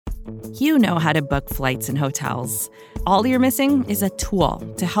You know how to book flights and hotels. All you're missing is a tool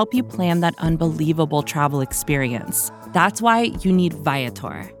to help you plan that unbelievable travel experience. That's why you need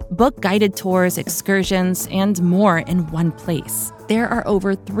Viator. Book guided tours, excursions, and more in one place. There are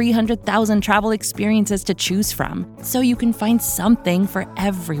over 300,000 travel experiences to choose from, so you can find something for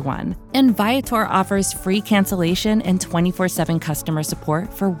everyone. And Viator offers free cancellation and 24/7 customer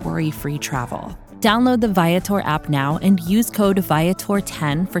support for worry-free travel. Download the Viator app now and use code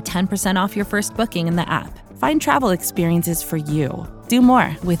Viator10 for 10% off your first booking in the app. Find travel experiences for you. Do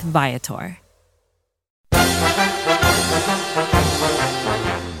more with Viator.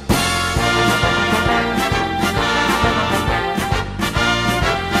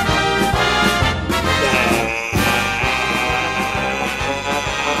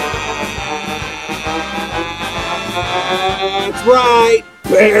 That's right.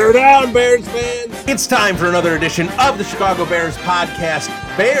 Bear down, Bears fans. It's time for another edition of the Chicago Bears podcast,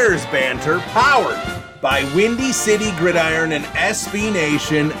 Bears Banter, powered by Windy City Gridiron and SB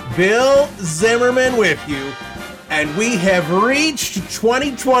Nation. Bill Zimmerman with you. And we have reached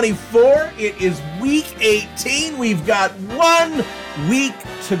 2024. It is week 18. We've got 1 week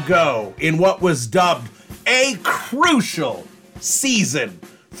to go in what was dubbed a crucial season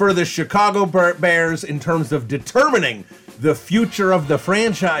for the Chicago Bears in terms of determining the future of the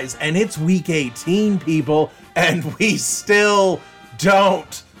franchise. And it's week 18, people, and we still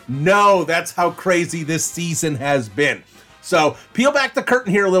don't know. That's how crazy this season has been. So peel back the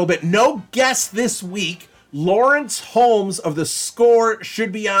curtain here a little bit. No guest this week. Lawrence Holmes of The Score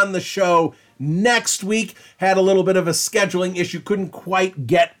should be on the show next week. Had a little bit of a scheduling issue. Couldn't quite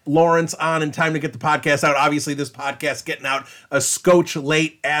get Lawrence on in time to get the podcast out. Obviously, this podcast getting out a scotch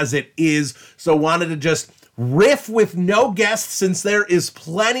late as it is. So wanted to just riff with no guests since there is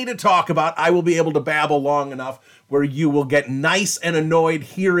plenty to talk about. I will be able to babble long enough where you will get nice and annoyed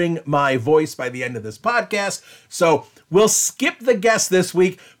hearing my voice by the end of this podcast. So we'll skip the guest this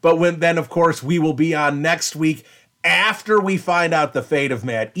week, but then, of course, we will be on next week after we find out the fate of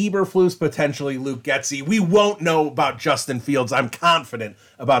Matt Eberflus, potentially Luke Getsy. We won't know about Justin Fields. I'm confident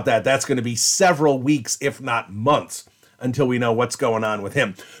about that. That's going to be several weeks, if not months, until we know what's going on with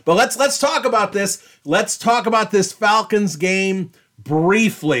him. But let's talk about this. Let's talk about this Falcons game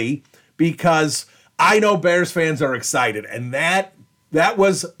briefly, because I know Bears fans are excited, and that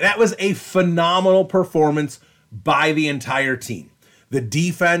was a phenomenal performance by the entire team. The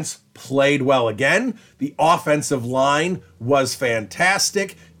defense played well again. The offensive line was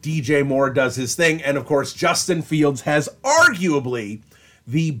fantastic. DJ Moore does his thing, and of course, Justin Fields has arguably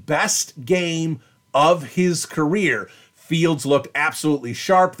the best game of his career. Fields looked absolutely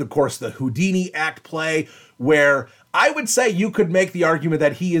sharp. Of course, the Houdini act play, where I would say you could make the argument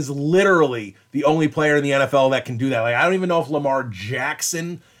that he is literally the only player in the NFL that can do that. Like, I don't even know if Lamar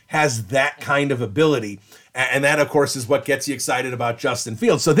Jackson has that kind of ability. And that, of course, is what gets you excited about Justin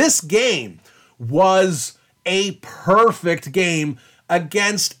Fields. So this game was a perfect game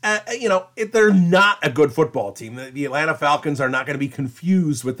against, they're not a good football team. The Atlanta Falcons are not going to be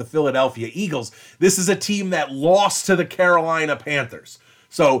confused with the Philadelphia Eagles. This is a team that lost to the Carolina Panthers.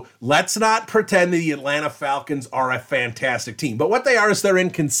 So let's not pretend the Atlanta Falcons are a fantastic team. But what they are is they're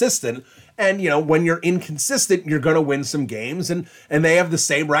inconsistent. And, when you're inconsistent, you're going to win some games. And they have the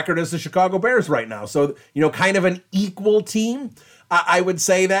same record as the Chicago Bears right now. So, kind of an equal team. I would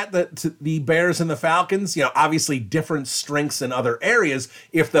say that the Bears and the Falcons, obviously different strengths in other areas.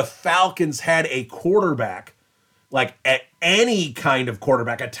 If the Falcons had a quarterback, like any kind of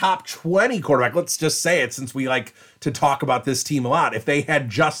quarterback, a top 20 quarterback, let's just say it since we like to talk about this team a lot. If they had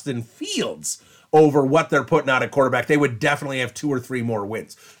Justin Fields over what they're putting out at quarterback, they would definitely have 2 or 3 more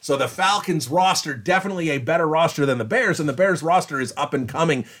wins. So the Falcons roster, definitely a better roster than the Bears, and the Bears roster is up and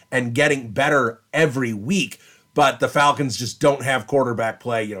coming and getting better every week. But the Falcons just don't have quarterback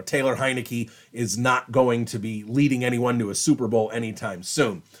play. Taylor Heineke is not going to be leading anyone to a Super Bowl anytime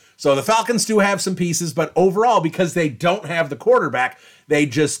soon. So the Falcons do have some pieces, but overall, because they don't have the quarterback, they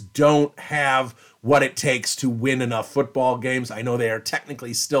just don't have what it takes to win enough football games. I know they are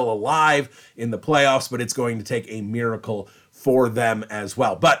technically still alive in the playoffs, but it's going to take a miracle for them as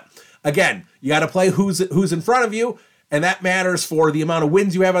well. But again, you got to play who's in front of you. And that matters for the amount of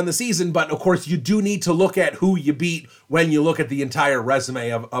wins you have on the season. But, of course, you do need to look at who you beat when you look at the entire resume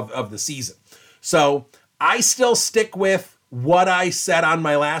of the season. So I still stick with what I said on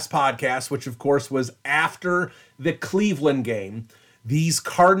my last podcast, which, of course, was after the Cleveland game, these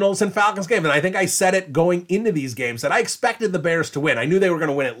Cardinals and Falcons game. And I think I said it going into these games that I expected the Bears to win. I knew they were going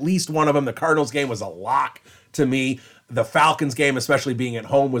to win at least one of them. The Cardinals game was a lock to me. The Falcons game, especially being at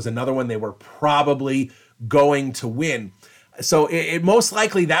home, was another one they were probably going to win. So it most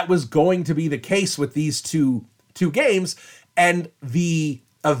likely that was going to be the case with these two games. And the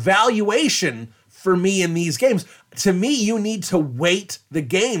evaluation for me in these games, to me, you need to weight the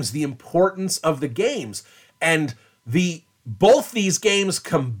games, the importance of the games. And both these games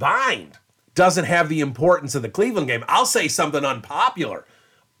combined doesn't have the importance of the Cleveland game. I'll say something unpopular.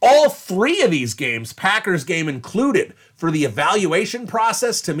 All three of these games, Packers game included, for the evaluation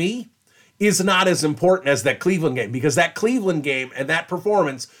process, to me, is not as important as that Cleveland game, because that Cleveland game and that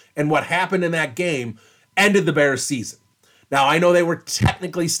performance and what happened in that game ended the Bears season. Now, I know they were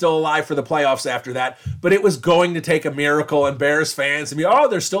technically still alive for the playoffs after that, but it was going to take a miracle, and Bears fans to be, oh,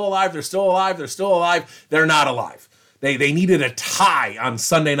 they're still alive, they're still alive, they're still alive. They're not alive. They needed a tie on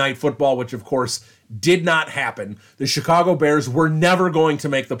Sunday Night Football, which, of course, did not happen. The Chicago Bears were never going to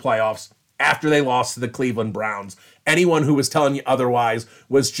make the playoffs after they lost to the Cleveland Browns. Anyone who was telling you otherwise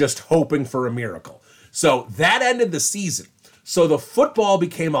was just hoping for a miracle. So that ended the season. So the football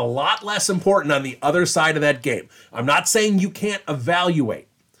became a lot less important on the other side of that game. I'm not saying you can't evaluate.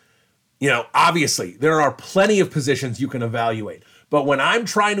 Obviously, there are plenty of positions you can evaluate. But when I'm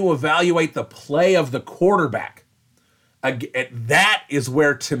trying to evaluate the play of the quarterback, that is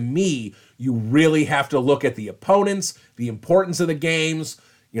where, to me, you really have to look at the opponents, the importance of the games,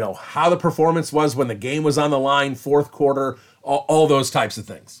 how the performance was when the game was on the line, fourth quarter, all those types of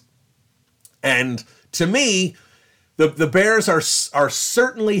things. And to me, the Bears are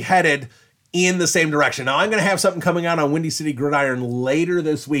certainly headed in the same direction. Now, I'm going to have something coming out on Windy City Gridiron later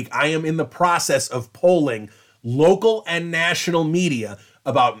this week. I am in the process of polling local and national media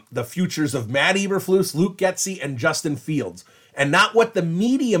about the futures of Matt Eberflus, Luke Getsy, and Justin Fields. And not what the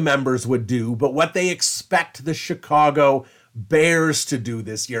media members would do, but what they expect the Chicago Bears to do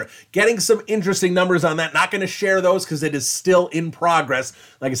this year. Getting some interesting numbers on that. Not going to share those because it is still in progress.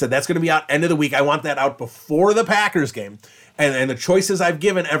 Like I said, that's going to be out end of the week. I want that out before the Packers game. And the choices I've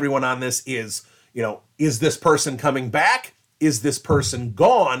given everyone on this is, is this person coming back? Is this person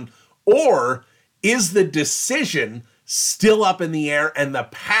gone? Or is the decision still up in the air and the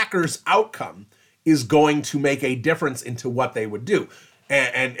Packers' outcome is going to make a difference into what they would do?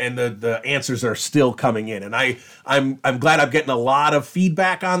 And the answers are still coming in. And I'm glad I'm getting a lot of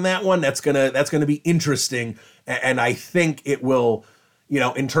feedback on that one. That's gonna be interesting. And I think it will,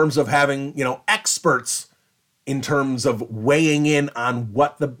 in terms of having, experts in terms of weighing in on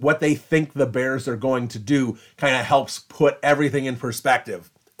what they think the Bears are going to do, kind of helps put everything in perspective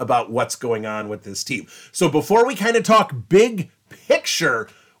about what's going on with this team. So before we kind of talk big picture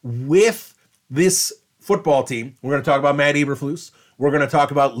with this football team, we're going to talk about Matt Eberflus. We're going to talk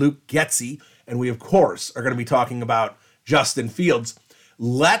about Luke Getsy, and we, of course, are going to be talking about Justin Fields.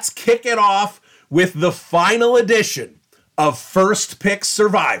 Let's kick it off with the final edition of First Pick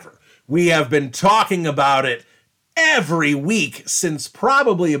Survivor. We have been talking about it every week since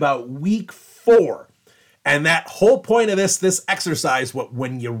probably about week 4. And that whole point of this exercise,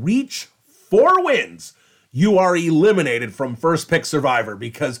 when you reach 4 wins, you are eliminated from First Pick Survivor,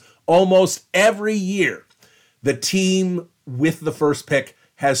 because almost every year, the team with the first pick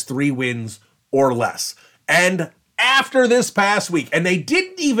has 3 wins or less. And after this past week, and they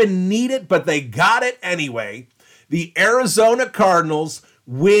didn't even need it, but they got it anyway, the Arizona Cardinals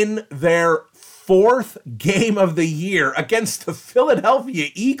win their 4th game of the year against the Philadelphia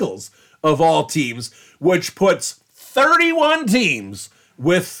Eagles, of all teams, which puts 31 teams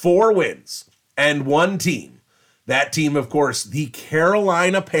with 4 wins and 1 team. That team, of course, the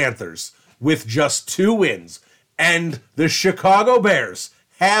Carolina Panthers, with just 2 wins. And the Chicago Bears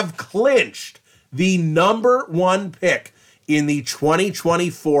have clinched the number 1 pick in the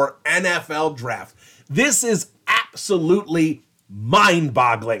 2024 NFL Draft. This is absolutely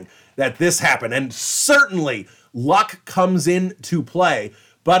mind-boggling that this happened. And certainly luck comes into play.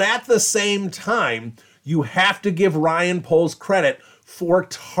 But at the same time, you have to give Ryan Poles credit for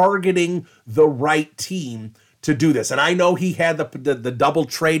targeting the right team to do this. And I know he had the double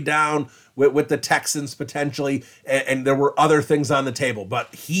trade down with the Texans potentially, and there were other things on the table.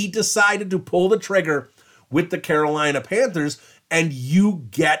 But he decided to pull the trigger with the Carolina Panthers, and you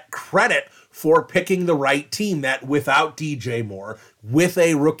get credit for picking the right team that, without DJ Moore, with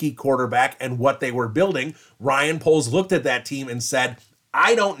a rookie quarterback and what they were building, Ryan Poles looked at that team and said,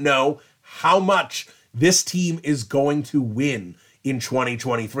 I don't know how much this team is going to win in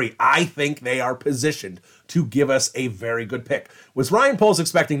 2023. I think they are positioned to give us a very good pick. Was Ryan Poles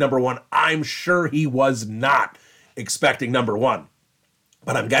expecting number 1? I'm sure he was not expecting number 1.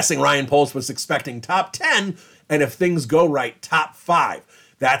 But I'm guessing Ryan Poles was expecting top 10, and if things go right, top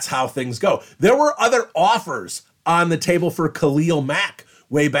 5. That's how things go. There were other offers on the table for Khalil Mack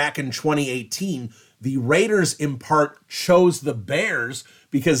way back in 2018. The Raiders, in part, chose the Bears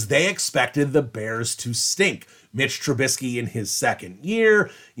because they expected the Bears to stink. Mitch Trubisky in his second year,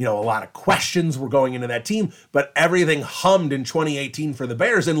 a lot of questions were going into that team, but everything hummed in 2018 for the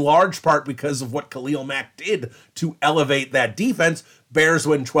Bears, in large part because of what Khalil Mack did to elevate that defense. Bears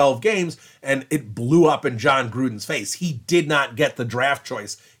win 12 games, and it blew up in John Gruden's face. He did not get the draft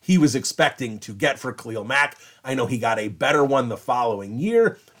choice he was expecting to get for Khalil Mack. I know he got a better one the following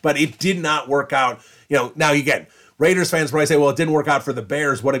year, but it did not work out. Now again, Raiders fans probably say, well, it didn't work out for the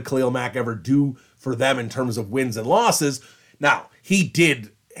Bears. What did Khalil Mack ever do for them in terms of wins and losses? Now, he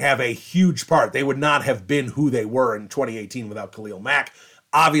did have a huge part. They would not have been who they were in 2018 without Khalil Mack.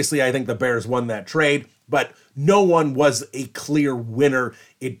 Obviously, I think the Bears won that trade, but no one was a clear winner.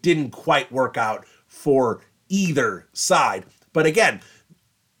 It didn't quite work out for either side. But again,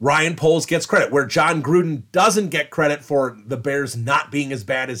 Ryan Poles gets credit, where John Gruden doesn't get credit for the Bears not being as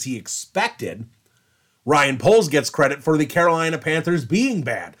bad as he expected. Ryan Poles gets credit for the Carolina Panthers being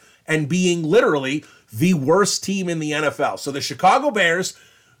bad and being literally the worst team in the NFL. So the Chicago Bears,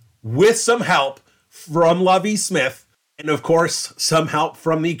 with some help from Lovie Smith, and of course, some help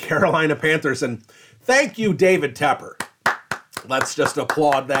from the Carolina Panthers. And thank you, David Tepper. Let's just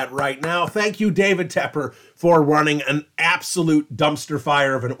applaud that right now. Thank you, David Tepper, for running an absolute dumpster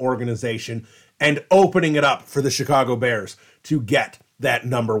fire of an organization and opening it up for the Chicago Bears to get that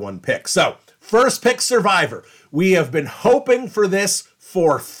number one pick. So, first pick survivor. We have been hoping for this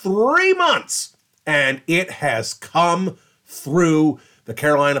for 3 months, and it has come through. The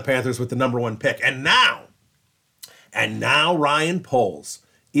Carolina Panthers with the number one pick. And now Ryan Poles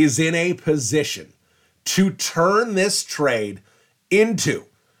is in a position to turn this trade into,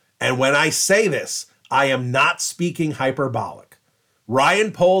 and when I say this, I am not speaking hyperbolic.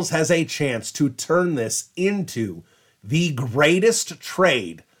 Ryan Poles has a chance to turn this into the greatest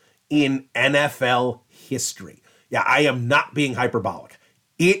trade in NFL history. Yeah, I am not being hyperbolic.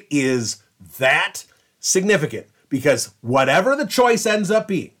 It is that significant because whatever the choice ends up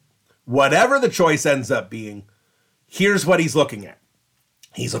being, here's what he's looking at.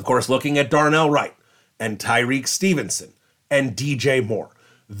 He's, of course, looking at Darnell Wright and Tyreek Stevenson and DJ Moore.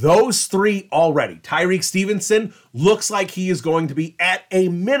 Those three already. Tyreek Stevenson looks like he is going to be, at a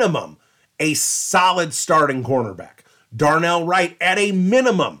minimum, a solid starting cornerback. Darnell Wright, at a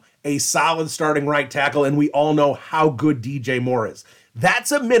minimum, a solid starting right tackle, and we all know how good DJ Moore is.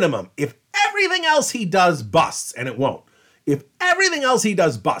 That's a minimum. If everything else he does busts, and it won't. If everything else he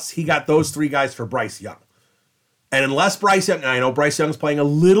does busts, he got those three guys for Bryce Young. And unless Bryce Young, and I know Bryce Young's playing a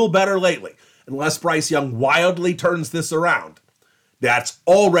little better lately, unless Bryce Young wildly turns this around, that's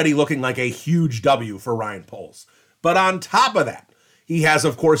already looking like a huge W for Ryan Poles. But on top of that, he has,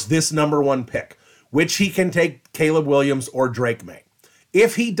 of course, this number one pick, which he can take Caleb Williams or Drake May.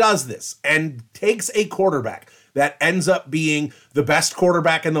 If he does this and takes a quarterback that ends up being the best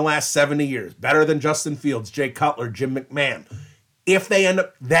quarterback in the last 70 years, better than Justin Fields, Jay Cutler, Jim McMahon, if they end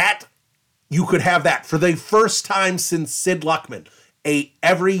up that, you could have that for the first time since Sid Luckman, a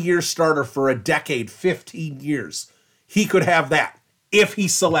every year starter for a decade, 15 years. He could have that if he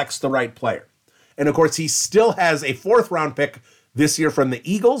selects the right player. And of course, he still has a 4th round pick this year from the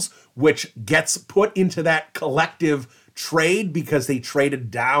Eagles, which gets put into that collective trade because they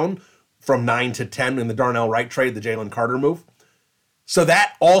traded down from 9 to 10 in the Darnell Wright trade, the Jalen Carter move. So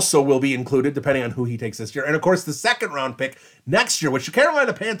that also will be included depending on who he takes this year. And of course, the 2nd round pick next year, which the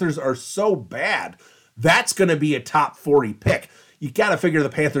Carolina Panthers are so bad, that's going to be a top 40 pick. You got to figure the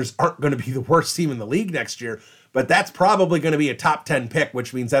Panthers aren't going to be the worst team in the league next year, but that's probably going to be a top 10 pick,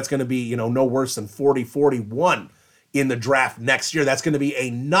 which means that's going to be, no worse than 40-41 in the draft next year. That's going to be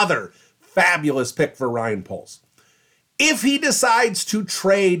another fabulous pick for Ryan Poles. If he decides to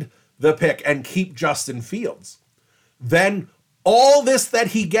trade the pick and keep Justin Fields, then all this that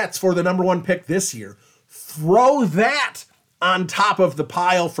he gets for the number one pick this year, throw that on top of the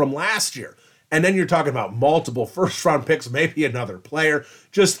pile from last year. And then you're talking about multiple 1st round picks, maybe another player,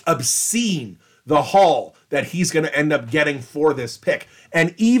 just obscene the haul that he's going to end up getting for this pick.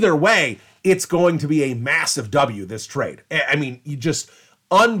 And either way, it's going to be a massive W, this trade. I mean,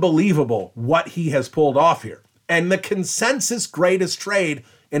 unbelievable what he has pulled off here. And the consensus greatest trade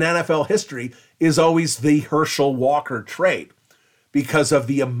in NFL history is always the Herschel Walker trade because of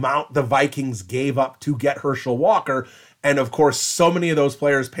the amount the Vikings gave up to get Herschel Walker. And of course, so many of those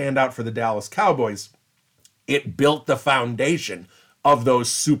players panned out for the Dallas Cowboys. It built the foundation of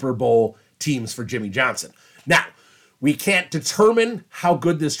those Super Bowl teams for Jimmy Johnson. Now, we can't determine how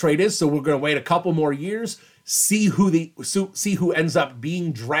good this trade is, so we're going to wait a couple more years, see who ends up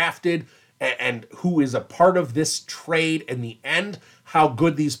being drafted and who is a part of this trade in the end, how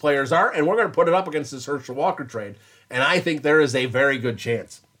good these players are, and we're going to put it up against this Herschel Walker trade. And I think there is a very good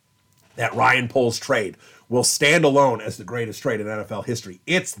chance that Ryan Poles trade will stand alone as the greatest trade in NFL history.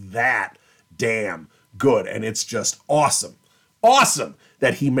 It's that damn good, and it's just awesome. Awesome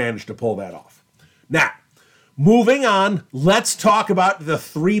that he managed to pull that off. Now, moving on, let's talk about the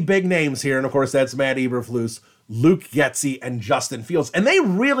three big names here, and of course that's Matt Eberflus, Luke Getsy, and Justin Fields, and they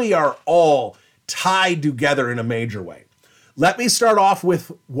really are all tied together in a major way. Let me start off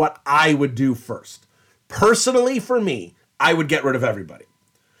with what I would do first. Personally, for me, I would get rid of everybody.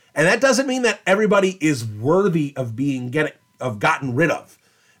 And that doesn't mean that everybody is worthy of gotten rid of.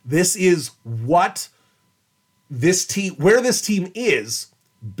 This is what this team, where this team is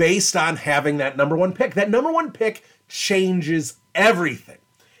based on having that number one pick. That number one pick changes everything.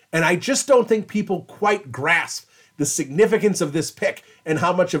 And I just don't think people quite grasp the significance of this pick and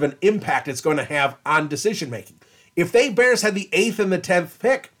how much of an impact it's going to have on decision making. If they Bears had the 8th and the 10th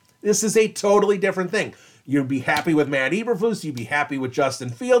pick, this is a totally different thing. You'd be happy with Matt Eberflus. You'd be happy with Justin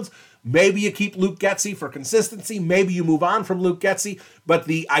Fields. Maybe you keep Luke Getsy for consistency. Maybe you move on from Luke Getsy. But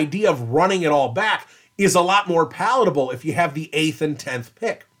the idea of running it all back is a lot more palatable if you have the 8th and 10th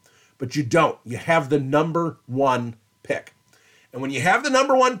pick. But you don't. You have the number one pick. And when you have the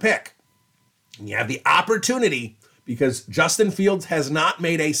number one pick, and you have the opportunity, because Justin Fields has not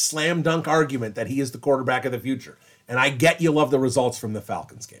made a slam dunk argument that he is the quarterback of the future. And I get you love the results from the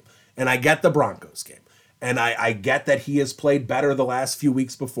Falcons game. And I get the Broncos game. And I get that he has played better the last few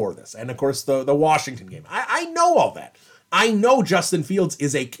weeks before this. And of course, the Washington game. I know all that. I know Justin Fields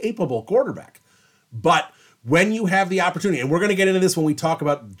is a capable quarterback. But when you have the opportunity, and we're going to get into this when we talk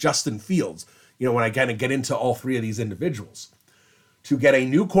about Justin Fields, when I kind of get into all three of these individuals, to get a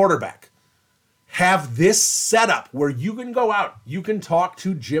new quarterback, have this setup where you can go out, you can talk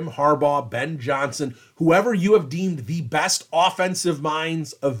to Jim Harbaugh, Ben Johnson, whoever you have deemed the best offensive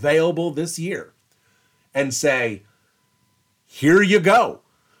minds available this year, and say, here you go.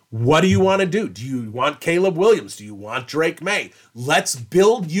 What do you want to do? Do you want Caleb Williams? Do you want Drake May? Let's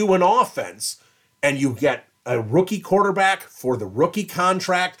build you an offense, and you get a rookie quarterback for the rookie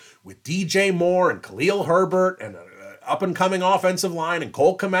contract with DJ Moore and Khalil Herbert and up-and-coming offensive line, and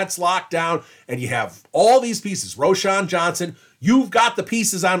Cole Kmet's locked down, and you have all these pieces. Roshan Johnson, you've got the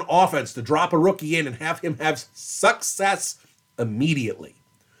pieces on offense to drop a rookie in and have him have success immediately.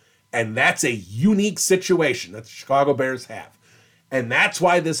 And that's a unique situation that the Chicago Bears have. And that's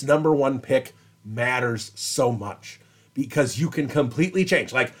why this number one pick matters so much, because you can completely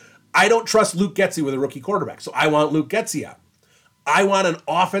change. Like, I don't trust Luke Getsy with a rookie quarterback, so I want Luke Getsy out. I want an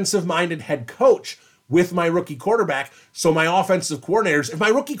offensive-minded head coach with my rookie quarterback, so my offensive coordinators, if my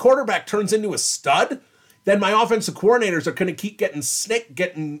rookie quarterback turns into a stud, then my offensive coordinators are going to keep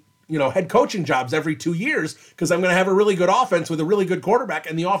getting head coaching jobs every 2 years, because I'm going to have a really good offense with a really good quarterback,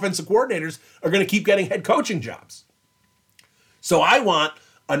 and the offensive coordinators are going to keep getting head coaching jobs. So I want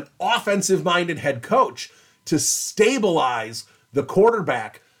an offensive-minded head coach to stabilize the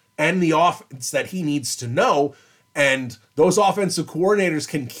quarterback and the offense that he needs to know, and those offensive coordinators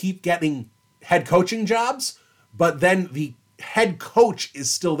can keep getting head coaching jobs, but then the head coach is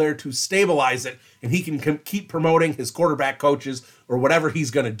still there to stabilize it, and he can keep promoting his quarterback coaches or whatever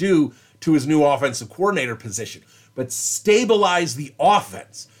he's going to do to his new offensive coordinator position. But stabilize the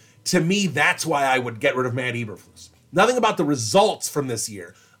offense. To me, that's why I would get rid of Matt Eberflus. Nothing about the results from this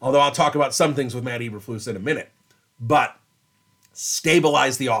year, although I'll talk about some things with Matt Eberflus in a minute. But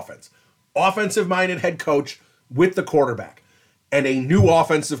stabilize the offense. Offensive-minded head coach with the quarterback, and a new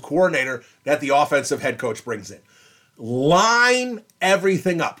offensive coordinator that the offensive head coach brings in. Line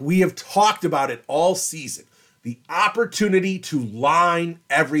everything up. We have talked about it all season. The opportunity to line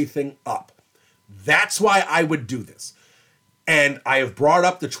everything up. That's why I would do this. And I have brought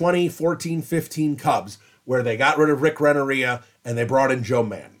up the 2014-15 Cubs, where they got rid of Rick Renneria and they brought in Joe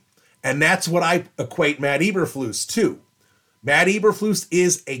Madden. And that's what I equate Matt Eberflus to. Matt Eberflus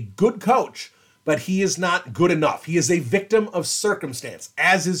is a good coach, but he is not good enough. He is a victim of circumstance,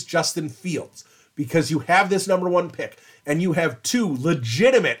 as is Justin Fields, because you have this number one pick and you have two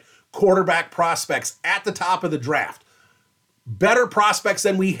legitimate quarterback prospects at the top of the draft. Better prospects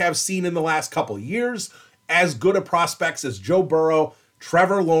than we have seen in the last couple of years, as good a prospects as Joe Burrow,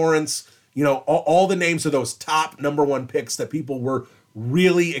 Trevor Lawrence, all the names of those top number one picks that people were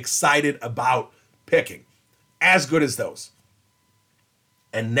really excited about picking. As good as those.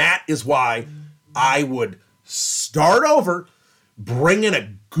 And that is why I would start over, bring in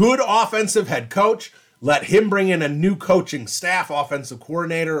a good offensive head coach, let him bring in a new coaching staff, offensive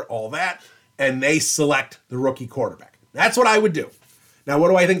coordinator, all that, and they select the rookie quarterback. That's what I would do. Now, what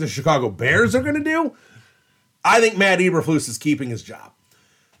do I think the Chicago Bears are going to do? I think Matt Eberflus is keeping his job.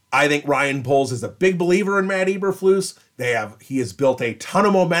 I think Ryan Poles is a big believer in Matt Eberflus. He has built a ton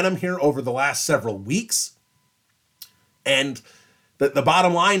of momentum here over the last several weeks. And the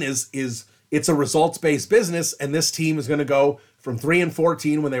bottom line is it's a results-based business, and this team is going to go from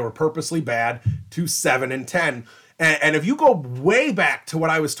 3-14 when they were purposely bad to 7-10. And if you go way back to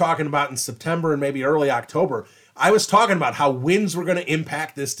what I was talking about in September and maybe early October, I was talking about how wins were going to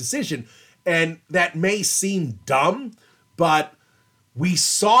impact this decision. And that may seem dumb, but we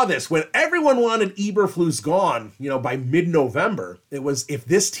saw this when everyone wanted Eberflus gone, by mid-November. It was, if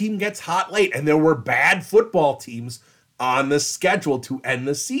this team gets hot late, and there were bad football teams on the schedule to end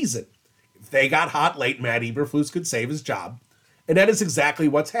the season. If they got hot late, Matt Eberflus could save his job. And that is exactly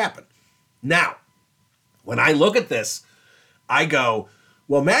what's happened. Now, when I look at this, I go,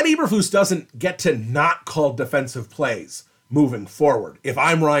 well, Matt Eberflus doesn't get to not call defensive plays moving forward if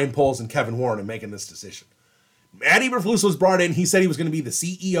I'm Ryan Poles and Kevin Warren and making this decision. Matt Eberflus was brought in. He said he was going to be the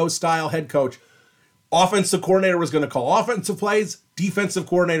CEO-style head coach. Offensive coordinator was going to call offensive plays. Defensive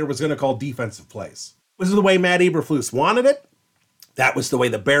coordinator was going to call defensive plays. This is the way Matt Eberflus wanted it. That was the way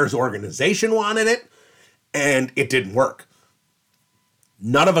the Bears organization wanted it. And it didn't work.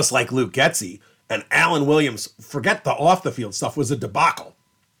 None of us like Luke Getsy. And Alan Williams, forget the off-the-field stuff, was a debacle.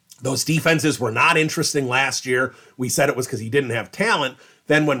 Those defenses were not interesting last year. We said it was because he didn't have talent.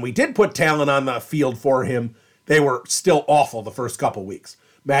 Then when we did put talent on the field for him, they were still awful the first couple weeks.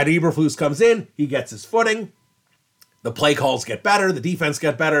 Matt Eberflus comes in, he gets his footing. The play calls get better, the defense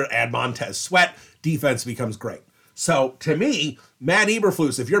get better, add Montez Sweat, defense becomes great. So to me, Matt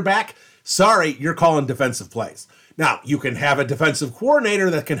Eberflus, if you're back, sorry, you're calling defensive plays. Now, you can have a defensive coordinator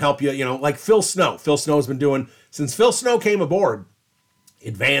that can help you, like Phil Snow. Phil Snow's been doing, since Phil Snow came aboard,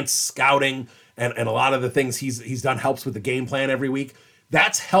 advanced scouting and a lot of the things he's done helps with the game plan every week.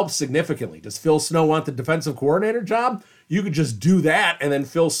 That's helped significantly. Does Phil Snow want the defensive coordinator job? You could just do that, and then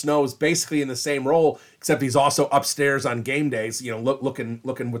Phil Snow is basically in the same role, except he's also upstairs on game days, looking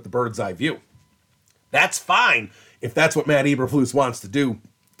with the bird's eye view. That's fine if that's what Matt Eberflus wants to do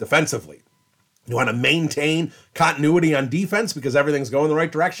defensively. You want to maintain continuity on defense because everything's going the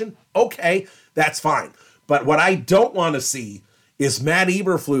right direction? Okay, that's fine. But what I don't want to see is Matt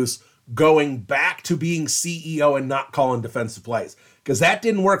Eberflus going back to being CEO and not calling defensive plays, because that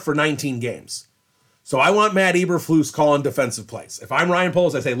didn't work for 19 games. So I want Matt Eberflus calling defensive plays. If I'm Ryan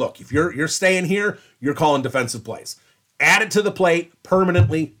Poles, I say, look, if you're staying here, you're calling defensive plays. Add it to the plate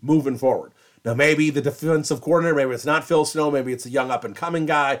permanently moving forward. Now, maybe the defensive coordinator, maybe it's not Phil Snow, maybe it's a young up-and-coming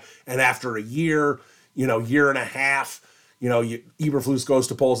guy, and after a year, year and a half, Eberflus goes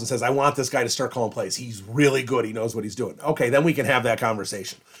to Poles and says, I want this guy to start calling plays. He's really good. He knows what he's doing. Okay, then we can have that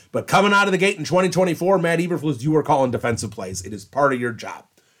conversation. But coming out of the gate in 2024, Matt Eberflus, you are calling defensive plays. It is part of your job.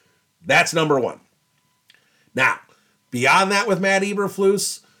 That's number one. Now, beyond that with Matt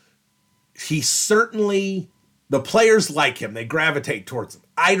Eberflus, the players like him. They gravitate towards him.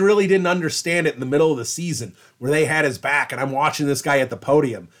 I really didn't understand it in the middle of the season where they had his back, and I'm watching this guy at the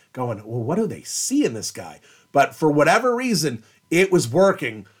podium going, well, what do they see in this guy? But for whatever reason, it was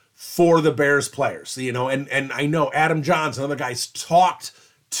working for the Bears players. And I know Adam Johns and other guys talked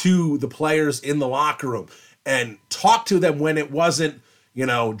to the players in the locker room and talked to them when it wasn't,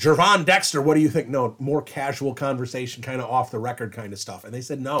 Jervon Dexter, what do you think? No, more casual conversation, kind of off the record kind of stuff. And they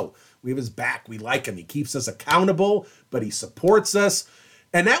said, no, we have his back. We like him. He keeps us accountable, but he supports us.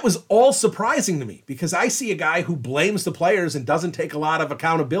 And that was all surprising to me because I see a guy who blames the players and doesn't take a lot of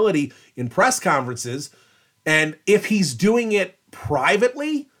accountability in press conferences. And if he's doing it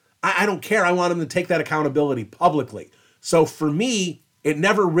privately, I don't care. I want him to take that accountability publicly. So for me, it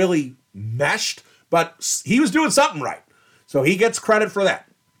never really meshed, but he was doing something right. So he gets credit for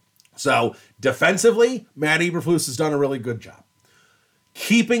that. So defensively, Matt Eberflus has done a really good job.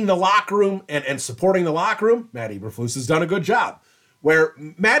 Keeping the locker room and supporting the locker room, Matt Eberflus has done a good job. Where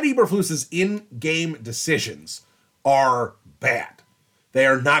Matt Eberflus's in-game decisions are bad. They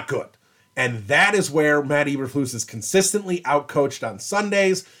are not good. And that is where Matt Eberflus is consistently outcoached on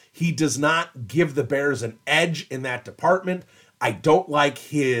Sundays. He does not give the Bears an edge in that department. I don't like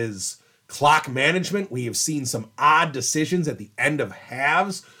his clock management. We have seen some odd decisions at the end of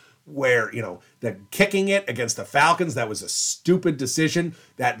halves where, the kicking it against the Falcons, that was a stupid decision.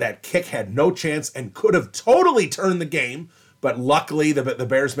 That kick had no chance and could have totally turned the game. But luckily, the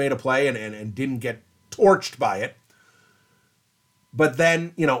Bears made a play and didn't get torched by it. But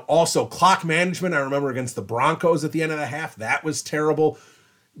then, also clock management, I remember against the Broncos at the end of the half, that was terrible.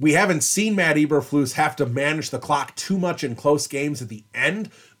 We haven't seen Matt Eberflus have to manage the clock too much in close games at the end.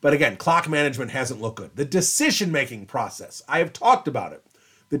 But again, clock management hasn't looked good. The decision-making process, I have talked about it.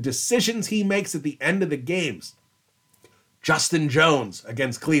 the decisions he makes at the end of the games. Justin Jones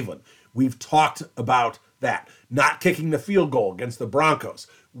against Cleveland. We've talked about that. Not kicking the field goal against the Broncos.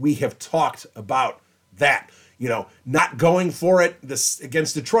 We have talked about that. Not going for it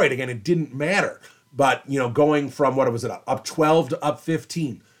against Detroit. Again, it didn't matter. But, going from, what was it, up 12 to up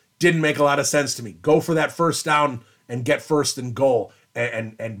 15 didn't make a lot of sense to me. Go for that first down and get first and goal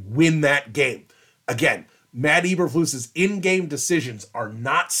and win that game. Again, Matt Eberflus's in-game decisions are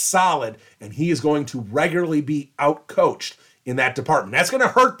not solid, and he is going to regularly be out-coached in that department. That's going to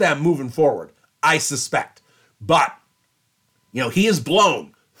hurt them moving forward, I suspect. But, he has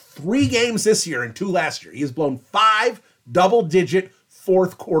blown 3 games this year and 2 last year. He has blown 5 double-digit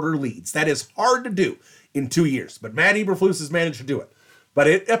fourth quarter leads. That is hard to do in 2 years, but Matt Eberflus has managed to do it. But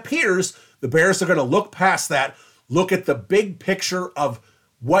it appears the Bears are going to look past that, look at the big picture of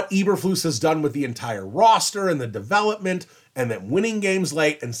what Eberflus has done with the entire roster and the development, and then winning games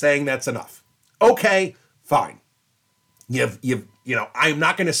late and saying that's enough. Okay, fine. I'm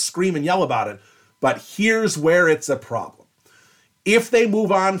not going to scream and yell about it, but here's where it's a problem. If they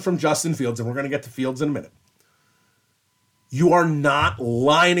move on from Justin Fields, and we're going to get to Fields in a minute, you are not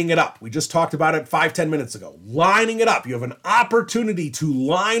lining it up. We just talked about it 5-10 minutes ago. Lining it up. You have an opportunity to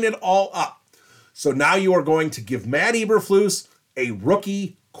line it all up. So now you are going to give Matt Eberflus a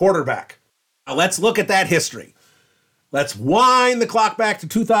rookie quarterback. Now let's look at that history. Let's wind the clock back to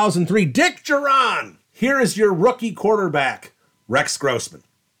 2003. Dick Duran. Here is your rookie quarterback, Rex Grossman.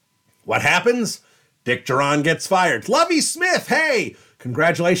 What happens? Dick Duran gets fired. Lovie Smith, hey,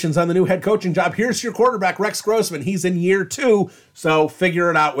 congratulations on the new head coaching job. Here's your quarterback, Rex Grossman. He's in year 2, so figure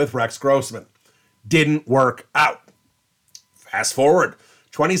it out with Rex Grossman. Didn't work out. Fast forward,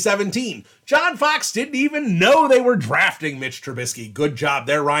 2017. John Fox didn't even know they were drafting Mitch Trubisky. Good job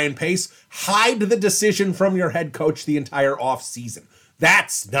there, Ryan Pace. Hide the decision from your head coach the entire offseason.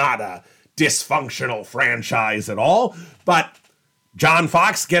 That's not a dysfunctional franchise at all. But John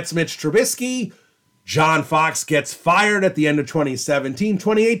Fox gets Mitch Trubisky. John Fox gets fired at the end of 2017.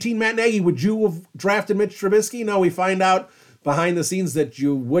 2018, Matt Nagy, would you have drafted Mitch Trubisky? No, we find out behind the scenes that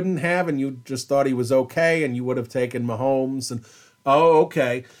you wouldn't have, and you just thought he was okay, and you would have taken Mahomes. And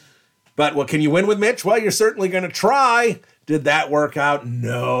okay. But what can you win with Mitch? Well, you're certainly going to try. Did that work out?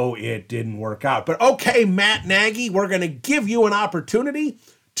 No, it didn't work out. But okay, Matt Nagy, we're going to give you an opportunity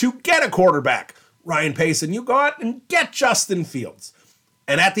to get a quarterback. Ryan Pace, and you go out and get Justin Fields.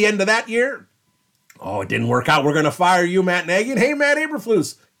 And at the end of that year, it didn't work out. We're going to fire you, Matt Nagy. And hey, Matt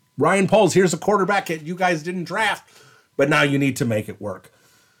Eberflus, Ryan Poles, here's a quarterback that you guys didn't draft, but now you need to make it work.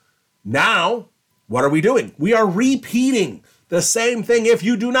 Now, what are we doing? We are repeating the same thing. If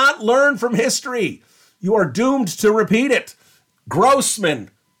you do not learn from history, you are doomed to repeat it. Grossman,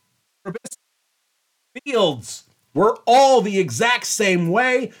 Fields were all the exact same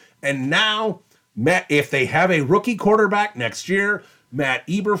way. And now, if they have a rookie quarterback next year, Matt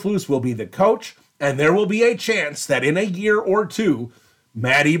Eberflus will be the coach. And there will be a chance that in a year or 2,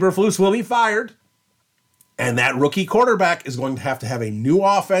 Matt Eberflus will be fired. And that rookie quarterback is going to have a new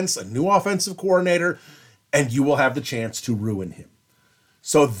offense, a new offensive coordinator, and you will have the chance to ruin him.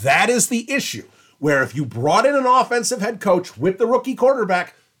 So that is the issue, where if you brought in an offensive head coach with the rookie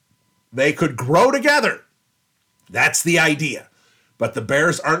quarterback, they could grow together. That's the idea. But the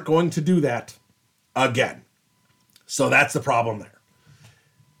Bears aren't going to do that again. So that's the problem there.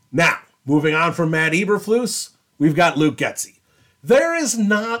 Now, moving on from Matt Eberflus, we've got Luke Getsy. There is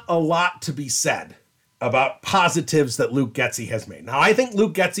not a lot to be said about positives that Luke Getsy has made. Now, I think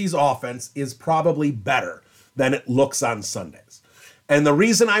Luke Getsy's offense is probably better than it looks on Sundays. And the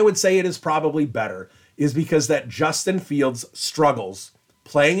reason I would say it is probably better is because that Justin Fields struggles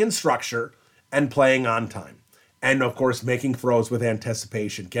playing in structure and playing on time. And, of course, making throws with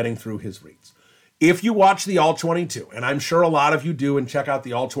anticipation, getting through his reads. If you watch the All-22, and I'm sure a lot of you do, and check out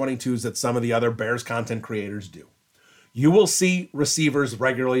the All-22s that some of the other Bears content creators do, you will see receivers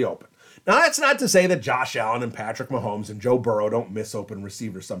regularly open. Now, that's not to say that Josh Allen and Patrick Mahomes and Joe Burrow don't miss open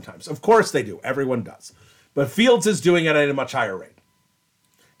receivers sometimes. Of course they do. Everyone does. But Fields is doing it at a much higher rate.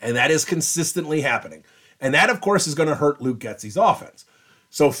 And that is consistently happening. And that, of course, is going to hurt Luke Getsy's offense.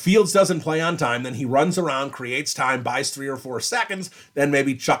 So Fields doesn't play on time, then he runs around, creates time, buys 3 or 4 seconds, then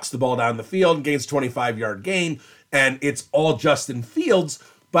maybe chucks the ball down the field and gains 25-yard gain, and it's all Justin Fields,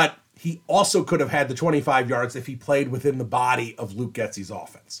 but he also could have had the 25 yards if he played within the body of Luke Getsy's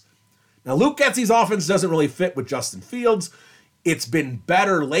offense. Now, Luke Getsy's offense doesn't really fit with Justin Fields. It's been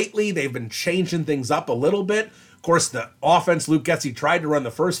better lately. They've been changing things up a little bit. Of course, the offense Luke Getsy tried to run the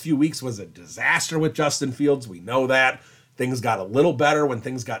first few weeks was a disaster with Justin Fields. We know that. Things got a little better when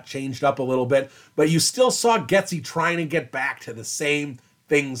things got changed up a little bit, but you still saw Getsy trying to get back to the same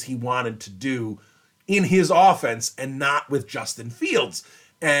things he wanted to do in his offense and not with Justin Fields.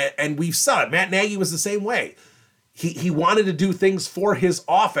 And we've saw it. Matt Nagy was the same way. He wanted to do things for his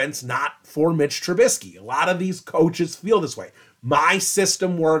offense, not for Mitch Trubisky. A lot of these coaches feel this way. My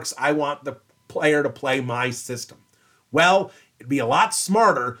system works. I want the player to play my system. Well, it'd be a lot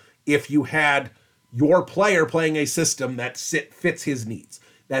smarter if you had your player playing a system that fits his needs.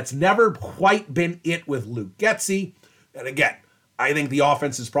 That's never quite been it with Luke Getsy. And again, I think the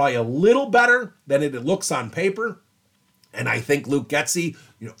offense is probably a little better than it looks on paper. And I think Luke Getsy,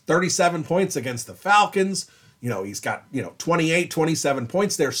 37 points against the Falcons. He's got, 28, 27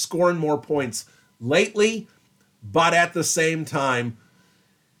 points. They're scoring more points lately. But at the same time,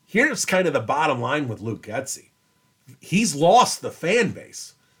 here's kind of the bottom line with Luke Getsy. He's lost the fan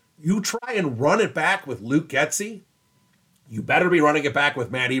base. You try and run it back with Luke Getsy, you better be running it back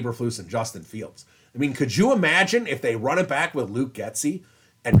with Matt Eberflus and Justin Fields. I mean, could you imagine if they run it back with Luke Getsy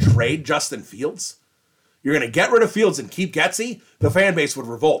and trade Justin Fields? You're going to get rid of Fields and keep Getsy? The fan base would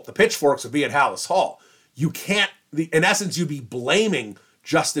revolt. The pitchforks would be at Hallis Hall. You can't, in essence, you'd be blaming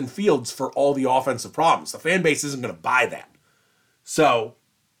Justin Fields for all the offensive problems. The fan base isn't going to buy that. So,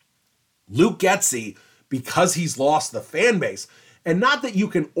 Luke Getsy, because he's lost the fan base, and not that you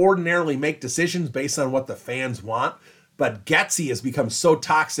can ordinarily make decisions based on what the fans want, but Getsy has become so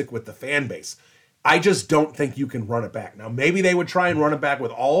toxic with the fan base. I just don't think you can run it back. Now, maybe they would try and run it back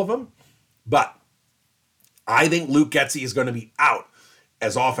with all of them, but I think Luke Getsy is going to be out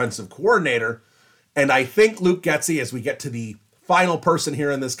as offensive coordinator. And I think Luke Getsy, as we get to the final person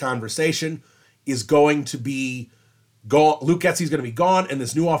here in this conversation, is going to be gone. Luke Getsy is going to be gone, and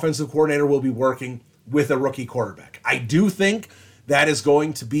this new offensive coordinator will be working with a rookie quarterback. I do think that is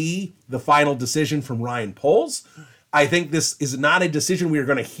going to be the final decision from Ryan Poles. I think this is not a decision we are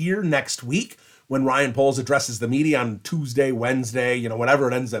going to hear next week when Ryan Poles addresses the media on Tuesday, Wednesday, whatever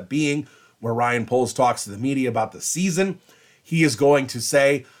it ends up being, where Ryan Poles talks to the media about the season. He is going to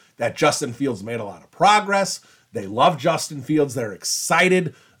say that Justin Fields made a lot of progress. They love Justin Fields. They're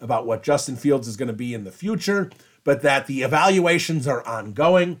excited about what Justin Fields is going to be in the future, but that the evaluations are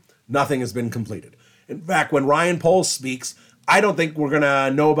ongoing. Nothing has been completed. In fact, when Ryan Poles speaks, I don't think we're going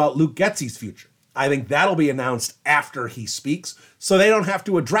to know about Luke Getsy's future. I think that'll be announced after he speaks, so they don't have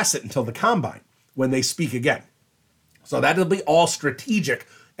to address it until the combine when they speak again. So that'll be all strategic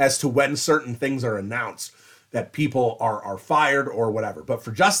as to when certain things are announced, that people are fired or whatever. But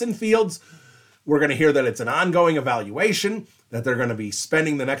for Justin Fields, we're going to hear that it's an ongoing evaluation, that they're going to be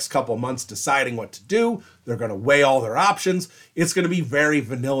spending the next couple months deciding what to do. They're going to weigh all their options. It's going to be very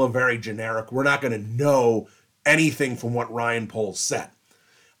vanilla, very generic. We're not going to know anything from what Ryan Poles said.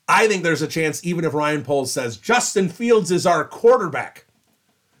 I think there's a chance, even if Ryan Poles says Justin Fields is our quarterback,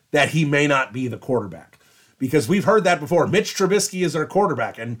 that he may not be the quarterback. Because we've heard that before. Mitch Trubisky is our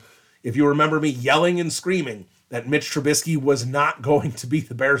quarterback. And if you remember me yelling and screaming that Mitch Trubisky was not going to be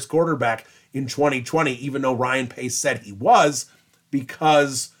the Bears quarterback in 2020, even though Ryan Pace said he was,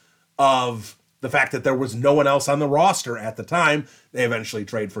 because of the fact that there was no one else on the roster at the time. They eventually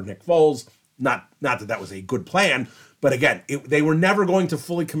traded for Nick Foles. Not that that was a good plan, but again, they were never going to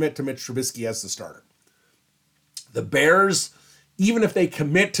fully commit to Mitch Trubisky as the starter. The Bears, even if they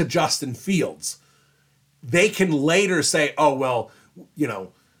commit to Justin Fields, they can later say, oh, well,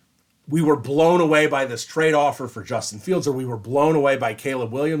 we were blown away by this trade offer for Justin Fields, or we were blown away by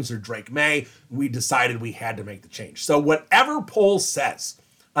Caleb Williams or Drake May. We decided we had to make the change. So whatever Poles says,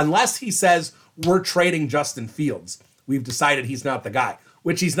 unless he says we're trading Justin Fields, we've decided he's not the guy,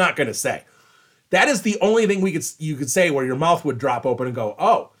 which he's not going to say. That is the only thing you could say where your mouth would drop open and go,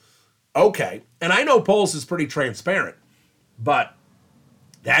 oh, okay. And I know Poles is pretty transparent, but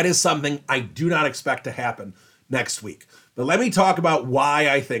that is something I do not expect to happen next week. But let me talk about why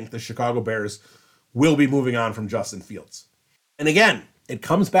I think the Chicago Bears will be moving on from Justin Fields. And again, it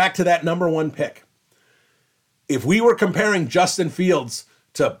comes back to that number one pick. If we were comparing Justin Fields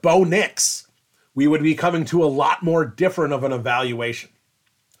to Bo Nix, we would be coming to a lot more different of an evaluation.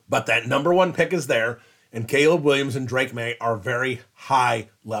 But that number one pick is there, and Caleb Williams and Drake May are very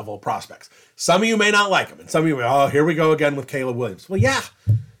high-level prospects. Some of you may not like them, and some of you may, oh, here we go again with Caleb Williams. Well, yeah,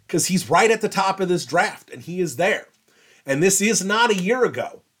 because he's right at the top of this draft, and he is there. And this is not a year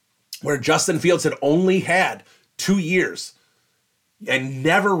ago where Justin Fields had only had 2 years and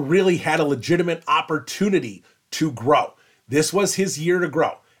never really had a legitimate opportunity to grow. This was his year to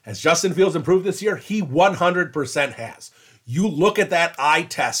grow. Has Justin Fields improved this year? He 100% has. You look at that eye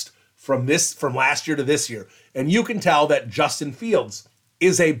test from last year to this year, and you can tell that Justin Fields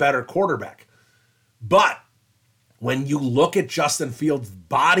is a better quarterback. But when you look at Justin Fields'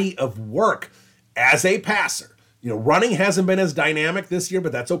 body of work as a passer, Running hasn't been as dynamic this year,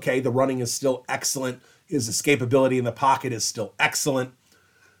 but that's okay. The running is still excellent. His escapability in the pocket is still excellent.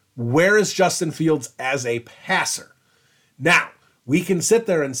 Where is Justin Fields as a passer? Now, we can sit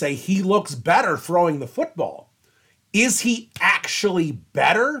there and say he looks better throwing the football. Is he actually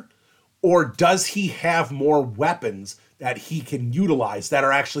better, or does he have more weapons that he can utilize that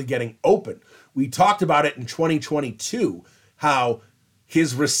are actually getting open? We talked about it in 2022, how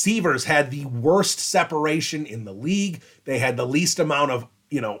his receivers had the worst separation in the league. They had the least amount of,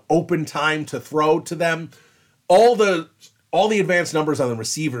 open time to throw to them. All the advanced numbers on the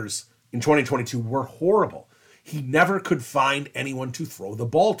receivers in 2022 were horrible. He never could find anyone to throw the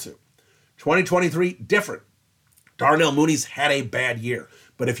ball to. 2023, different. Darnell Mooney's had a bad year,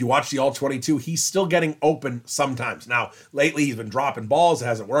 but if you watch the All-22, he's still getting open sometimes. Now, lately he's been dropping balls. It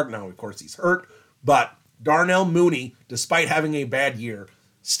hasn't worked. Now, of course, he's hurt, but Darnell Mooney, despite having a bad year,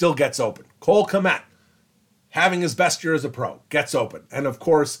 still gets open. Cole Kmet, having his best year as a pro, gets open. And of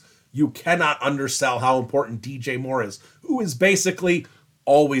course, you cannot undersell how important DJ Moore is, who is basically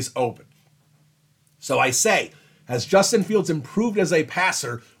always open. So I say, has Justin Fields improved as a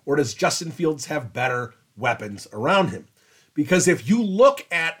passer, or does Justin Fields have better weapons around him? Because if you look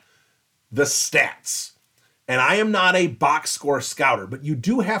at the stats, and I am not a box score scouter, but you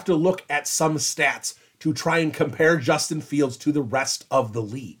do have to look at some stats to try and compare Justin Fields to the rest of the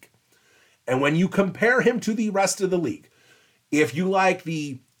league. And when you compare him to the rest of the league, if you like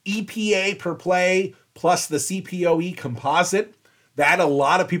the EPA per play plus the CPOE composite, that a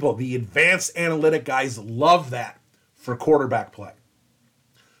lot of people, the advanced analytic guys, love that for quarterback play.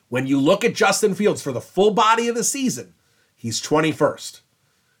 When you look at Justin Fields for the full body of the season, he's 21st.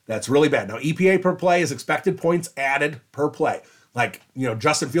 That's really bad. Now, EPA per play is expected points added per play.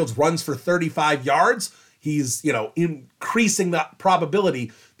 Justin Fields runs for 35 yards. He's, increasing the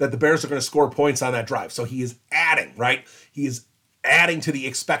probability that the Bears are going to score points on that drive. So he is adding, right? He is adding to the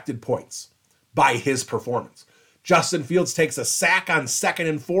expected points by his performance. Justin Fields takes a sack on 2nd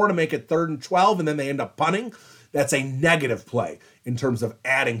and 4 to make it 3rd and 12, and then they end up punting. That's a negative play in terms of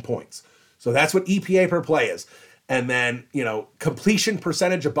adding points. So that's what EPA per play is. And then, completion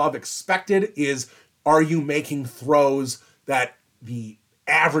percentage above expected is, are you making throws that the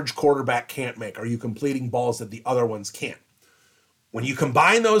average quarterback can't make? Are you completing balls that the other ones can't? When you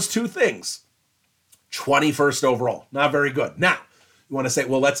combine those two things, 21st overall, not very good. Now, you want to say,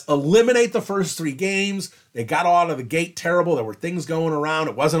 well, let's eliminate the first 3 games. They got out of the gate terrible. There were things going around.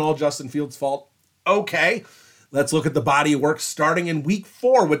 It wasn't all Justin Fields' fault. Okay, let's look at the body of work starting in week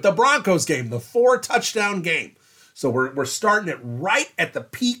 4 with the Broncos game, the 4-touchdown game. So we're starting it right at the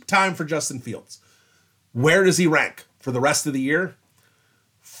peak time for Justin Fields. Where does he rank for the rest of the year?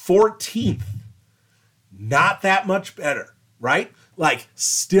 14th. Not that much better, right?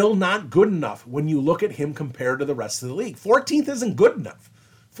 Still not good enough when you look at him compared to the rest of the league. 14th isn't good enough.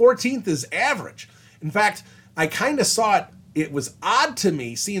 14th is average. In fact, I kind of saw it was odd to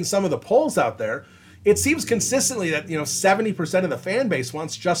me seeing some of the polls out there. It seems consistently that, 70% of the fan base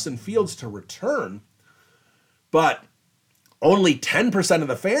wants Justin Fields to return, but only 10% of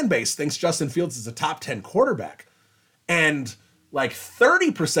the fan base thinks Justin Fields is a top 10 quarterback. And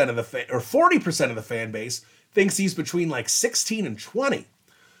 30% of the 40% of the fan base thinks he's between 16 and 20.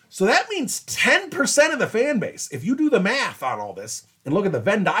 So that means 10% of the fan base, if you do the math on all this and look at the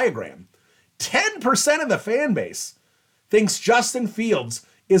Venn diagram, 10% of the fan base thinks Justin Fields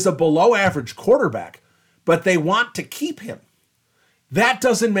is a below average quarterback, but they want to keep him. That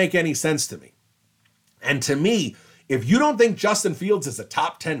doesn't make any sense to me. And to me, if you don't think Justin Fields is a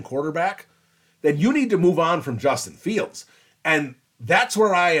top 10 quarterback, then you need to move on from Justin Fields. And that's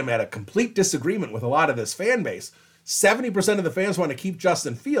where I am at a complete disagreement with a lot of this fan base. 70% of the fans want to keep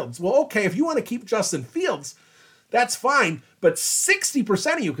Justin Fields. Well, okay, if you want to keep Justin Fields, that's fine. But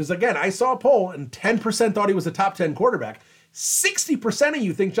 60% of you, because again, I saw a poll and 10% thought he was a top 10 quarterback. 60% of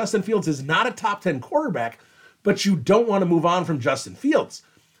you think Justin Fields is not a top 10 quarterback, but you don't want to move on from Justin Fields.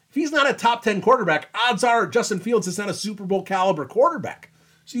 If he's not a top 10 quarterback, odds are Justin Fields is not a Super Bowl caliber quarterback.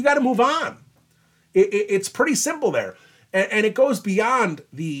 So you got to move on. It's pretty simple there. And it goes beyond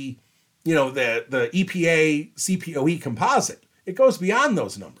the EPA CPOE composite. It goes beyond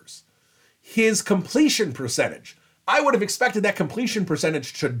those numbers. His completion percentage, I would have expected that completion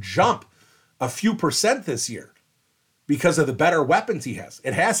percentage to jump a few percent this year because of the better weapons he has.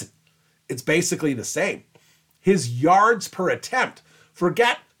 It hasn't. It's basically the same. His yards per attempt,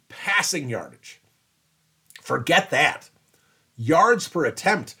 forget passing yardage. Forget that. Yards per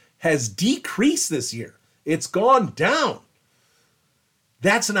attempt has decreased this year. It's gone down.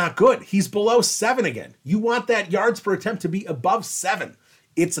 That's not good. He's below 7 again. You want that yards per attempt to be above 7.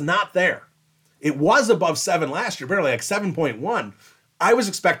 It's not there. It was above 7 last year, barely like 7.1. I was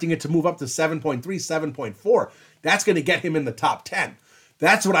expecting it to move up to 7.3, 7.4. That's going to get him in the top 10.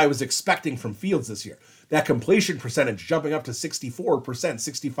 That's what I was expecting from Fields this year. That completion percentage jumping up to 64%,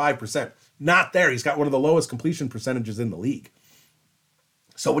 65%. Not there. He's got one of the lowest completion percentages in the league.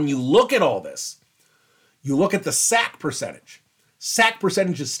 So when you look at all this, you look at the sack percentage. Sack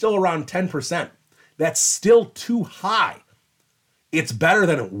percentage is still around 10%. That's still too high. It's better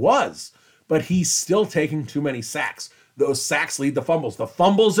than it was, but he's still taking too many sacks. Those sacks lead to fumbles. The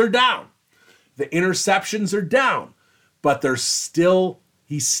fumbles are down. The interceptions are down, but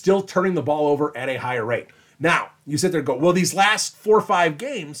he's still turning the ball over at a higher rate. Now, you sit there and go, well, these last 4 or 5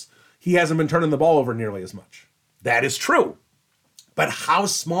 games, he hasn't been turning the ball over nearly as much. That is true. But how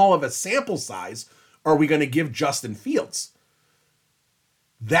small of a sample size are we going to give Justin Fields?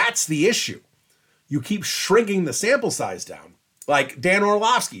 That's the issue. You keep shrinking the sample size down. Like Dan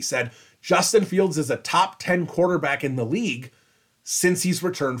Orlovsky said, Justin Fields is a top 10 quarterback in the league since he's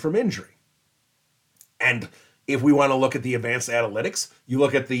returned from injury. And if we want to look at the advanced analytics, you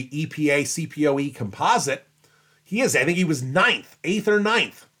look at the EPA CPOE composite, I think he was 8th or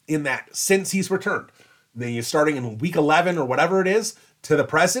 9th in that since he's returned. Then you're starting in week 11 or whatever it is to the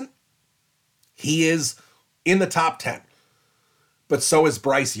present, he is in the top 10. But so is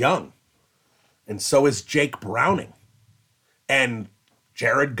Bryce Young. And so is Jake Browning. And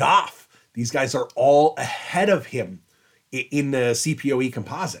Jared Goff. These guys are all ahead of him in the CPOE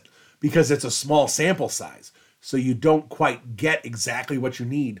composite because it's a small sample size. So you don't quite get exactly what you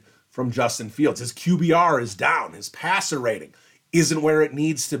need from Justin Fields. His QBR is down. His passer rating isn't where it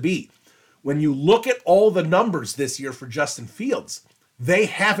needs to be. When you look at all the numbers this year for Justin Fields, they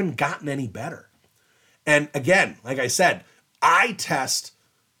haven't gotten any better. And again, like I said, eye test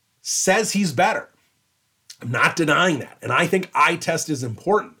says he's better. I'm not denying that. And I think eye test is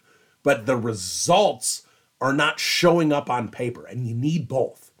important, but the results are not showing up on paper, and you need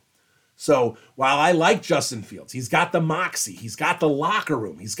both. So while I like Justin Fields, he's got the moxie, he's got the locker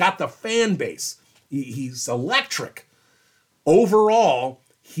room, he's got the fan base, he's electric. Overall,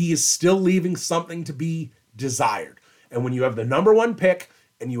 he is still leaving something to be desired. And when you have the number 1 pick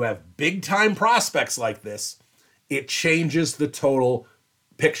and you have big time prospects like this, it changes the total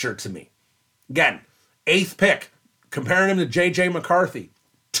picture to me. Again, 8th pick, comparing him to J.J. McCarthy,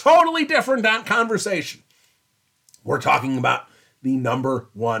 totally different conversation. We're talking about the number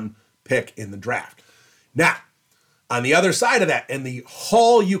 1 pick in the draft. Now, on the other side of that, and the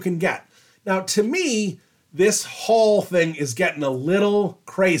haul you can get. Now, to me, this haul thing is getting a little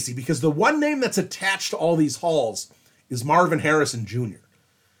crazy because the one name that's attached to all these hauls is Marvin Harrison Jr.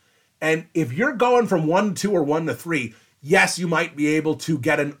 And if you're going from 1 to 2 or 1 to 3, yes, you might be able to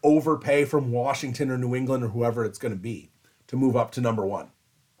get an overpay from Washington or New England or whoever it's going to be to move up to number 1.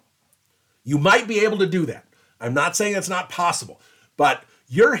 You might be able to do that. I'm not saying it's not possible, but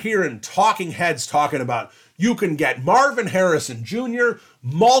you're hearing talking heads talking about you can get Marvin Harrison Jr.,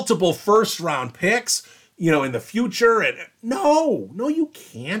 multiple first-round picks, in the future. And no, you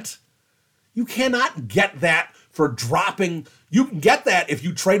can't. You cannot get that for dropping. You can get that if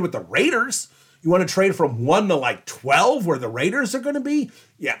you trade with the Raiders. You want to trade from 1 to 12 where the Raiders are going to be?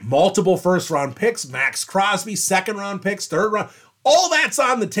 Yeah, multiple first-round picks, Max Crosby, second-round picks, third-round. All that's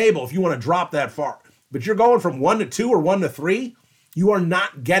on the table if you want to drop that far. But you're going from 1 to 2 or 1 to 3, you are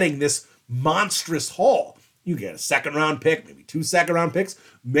not getting this monstrous haul. You get a second-round pick, maybe 2 second-round picks,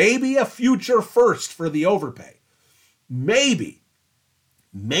 maybe a future first for the overpay. Maybe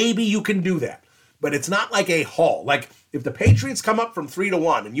you can do that. But it's not like a haul. Like if the Patriots come up from 3 to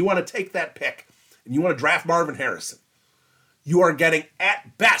 1 and you want to take that pick and you want to draft Marvin Harrison, you are getting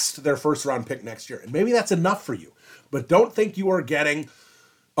at best their first-round pick next year. And maybe that's enough for you. But don't think you are getting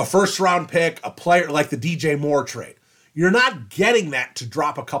a first-round pick, a player like the DJ Moore trade. You're not getting that to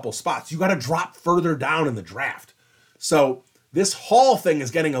drop a couple spots. You got to drop further down in the draft. So this haul thing is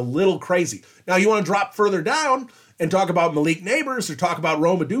getting a little crazy. Now you want to drop further down and talk about Malik Neighbors or talk about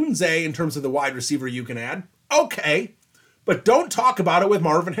Rome Odunze in terms of the wide receiver you can add. Okay, but don't talk about it with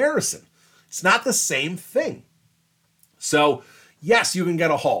Marvin Harrison. It's not the same thing. So yes, you can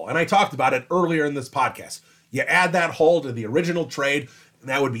get a haul. And I talked about it earlier in this podcast. You add that haul to the original trade, and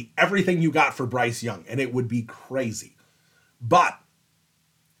that would be everything you got for Bryce Young, and it would be crazy. But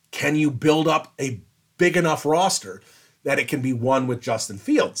can you build up a big enough roster that it can be won with Justin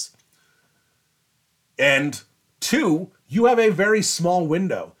Fields? And 2, you have a very small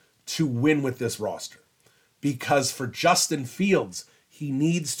window to win with this roster. Because for Justin Fields, he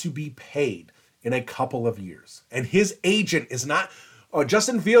needs to be paid in a couple of years. And his agent is not,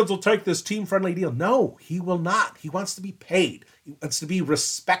 Justin Fields will take this team-friendly deal. No, he will not. He wants to be paid. He wants to be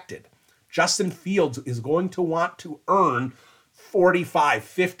respected. Justin Fields is going to want to earn 45,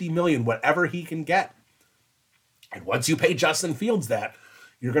 50 million, whatever he can get. And once you pay Justin Fields that,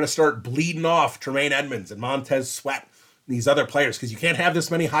 you're going to start bleeding off Tremaine Edmonds and Montez Sweat and these other players because you can't have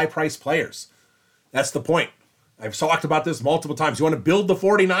this many high-priced players. That's the point. I've talked about this multiple times. You want to build the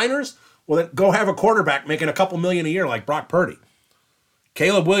 49ers? Well, then go have a quarterback making a couple million a year like Brock Purdy.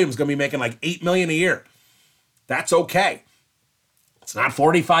 Caleb Williams is going to be making like $8 million a year. That's okay. It's not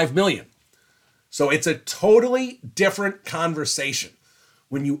 $45 million. So it's a totally different conversation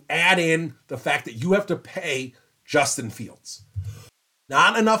when you add in the fact that you have to pay Justin Fields.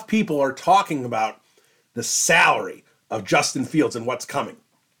 Not enough people are talking about the salary of Justin Fields and what's coming.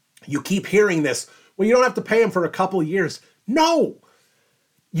 You keep hearing this, well, you don't have to pay him for a couple years. No,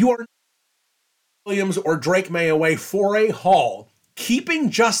 you are Williams or Drake May away for a haul, keeping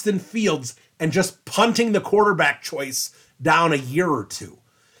Justin Fields and just punting the quarterback choice down a year or two.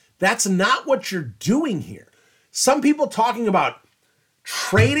 That's not what you're doing here. Some people talking about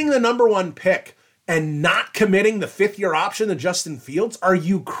trading the number one pick and not committing the fifth-year option to Justin Fields. Are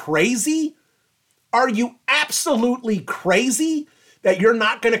you crazy? Are you absolutely crazy that you're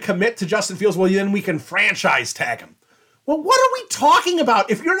not going to commit to Justin Fields? Well, then we can franchise tag him. Well, what are we talking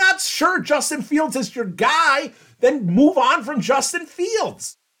about? If you're not sure Justin Fields is your guy, then move on from Justin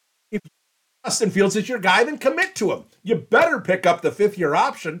Fields. If Justin Fields is your guy, then commit to him. You better pick up the fifth-year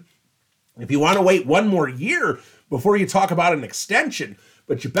option. If you want to wait one more year before you talk about an extension,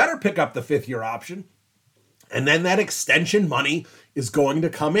 but you better pick up the fifth-year option. And then that extension money is going to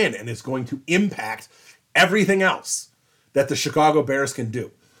come in and it's going to impact everything else that the Chicago Bears can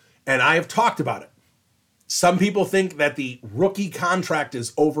do. And I have talked about it. Some people think that the rookie contract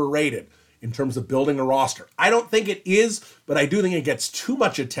is overrated in terms of building a roster. I don't think it is, but I do think it gets too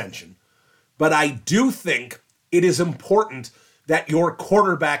much attention. But I do think it is important that your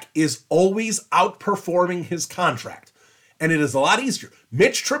quarterback is always outperforming his contract. And it is a lot easier.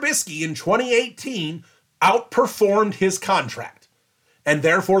 Mitch Trubisky in 2018 outperformed his contract. And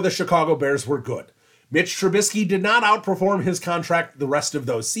therefore the Chicago Bears were good. Mitch Trubisky did not outperform his contract the rest of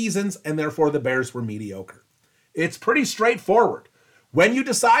those seasons, and therefore the Bears were mediocre. It's pretty straightforward. When you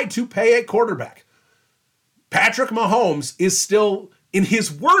decide to pay a quarterback, Patrick Mahomes is still, in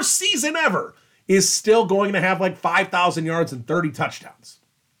his worst season ever, is still going to have like 5,000 yards and 30 touchdowns.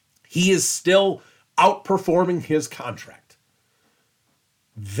 He is still outperforming his contract.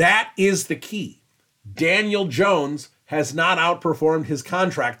 That is the key. Daniel Jones has not outperformed his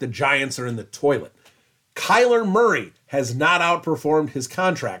contract. The Giants are in the toilet. Kyler Murray has not outperformed his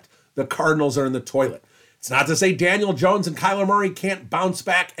contract. The Cardinals are in the toilet. It's not to say Daniel Jones and Kyler Murray can't bounce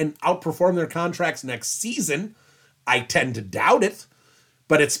back and outperform their contracts next season. I tend to doubt it,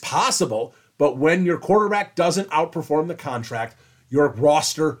 but it's possible. But when your quarterback doesn't outperform the contract, your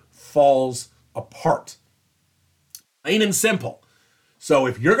roster falls apart. Plain and simple. So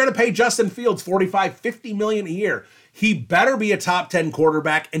if you're going to pay Justin Fields $45, $50 million a year, he better be a top 10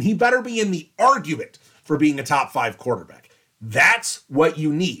 quarterback, and he better be in the argument for being a top 5 quarterback. That's what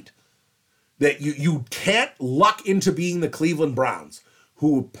you need. That you can't luck into being the Cleveland Browns,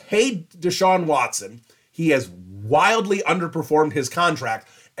 who paid Deshaun Watson. He has wildly underperformed his contract,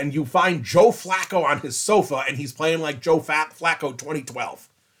 and you find Joe Flacco on his sofa, and he's playing like Joe Flacco 2012.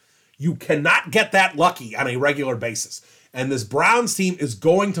 You cannot get that lucky on a regular basis. And this Browns team is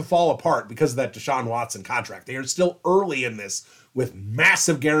going to fall apart because of that Deshaun Watson contract. They are still early in this with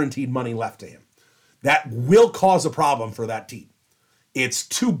massive guaranteed money left to him. That will cause a problem for that team. It's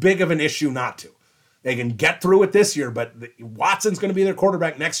too big of an issue not to. They can get through it this year, but Watson's going to be their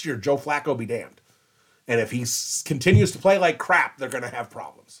quarterback next year. Joe Flacco be damned. And if he continues to play like crap, they're going to have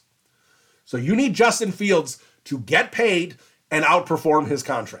problems. So you need Justin Fields to get paid and outperform his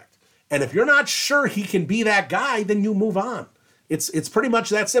contract. And if you're not sure he can be that guy, then you move on. It's pretty much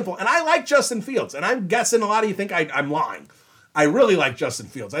that simple. And I like Justin Fields. And I'm guessing a lot of you think I'm lying. I really like Justin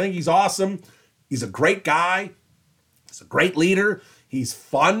Fields. I think he's awesome. He's a great guy. He's a great leader. He's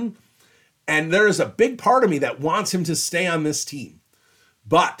fun. And there is a big part of me that wants him to stay on this team.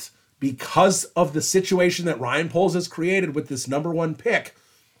 But because of the situation that Ryan Poles has created with this number one pick,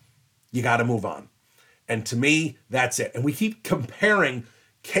 you got to move on. And to me, that's it. And we keep comparing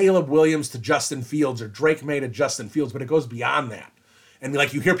Caleb Williams to Justin Fields or Drake May to Justin Fields, but it goes beyond that. And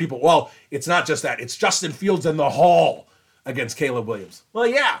like you hear people, well, it's not just that. It's Justin Fields in the hall against Caleb Williams. Well,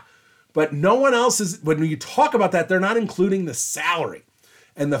 yeah, but no one else is, when you talk about that, they're not including the salary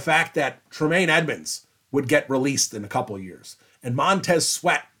and the fact that Tremaine Edmonds would get released in a couple of years. And Montez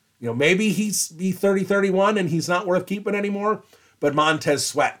Sweat, maybe he's 30, 31 and he's not worth keeping anymore, but Montez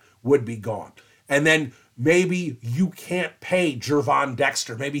Sweat would be gone. And then Maybe you can't pay Gervon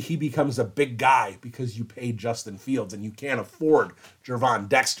Dexter. Maybe he becomes a big guy because you paid Justin Fields and you can't afford Gervon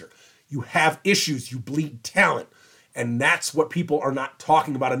Dexter. You have issues. You bleed talent. And that's what people are not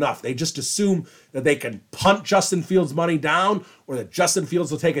talking about enough. They just assume that they can punt Justin Fields' money down or that Justin Fields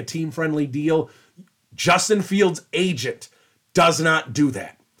will take a team-friendly deal. Justin Fields' agent does not do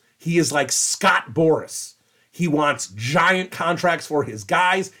that. He is like Scott Boras. He wants giant contracts for his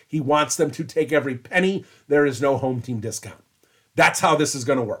guys. He wants them to take every penny. There is no home team discount. That's how this is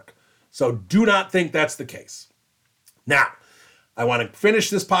going to work. So do not think that's the case. Now, I want to finish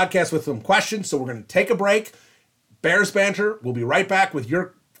this podcast with some questions, so we're going to take a break. Bears Banter, we'll be right back with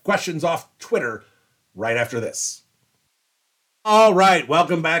your questions off Twitter right after this. All right,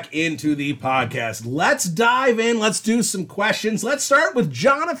 welcome back into the podcast. Let's dive in. Let's do some questions. Let's start with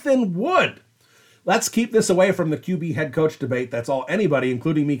Jonathan Wood. Let's keep this away from the QB head coach debate. That's all anybody,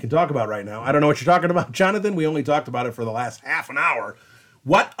 including me, can talk about right now. I don't know what you're talking about, Jonathan. We only talked about it for the last half an hour.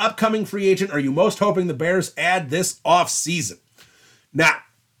 What upcoming free agent are you most hoping the Bears add this offseason? Now,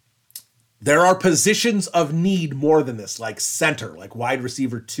 there are positions of need more than this, like center, like wide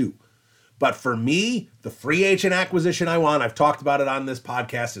receiver 2. But for me, the free agent acquisition I want, I've talked about it on this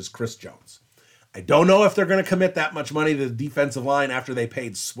podcast, is Chris Jones. I don't know if they're going to commit that much money to the defensive line after they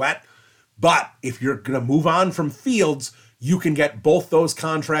paid Sweat. But if you're going to move on from Fields, you can get both those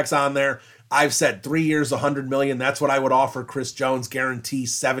contracts on there. I've said 3 years, $100 million. That's what I would offer Chris Jones, guarantee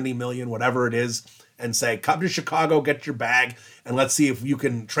 $70 million, whatever it is, and say, come to Chicago, get your bag, and let's see if you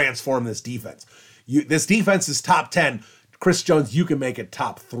can transform this defense. This defense is top 10. Chris Jones, you can make it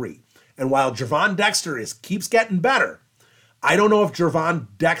top 3. And while Gervon Dexter keeps getting better, I don't know if Gervon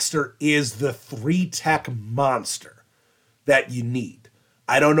Dexter is the 3-tech monster that you need.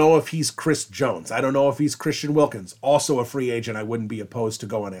 I don't know if he's Chris Jones. I don't know if he's Christian Wilkins, also a free agent I wouldn't be opposed to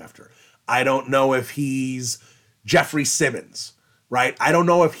going after. I don't know if he's Jeffrey Simmons, right? I don't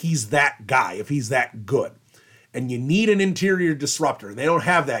know if he's that guy, if he's that good. And you need an interior disruptor. They don't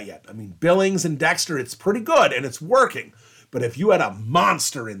have that yet. I mean, Billings and Dexter, it's pretty good and it's working. But if you had a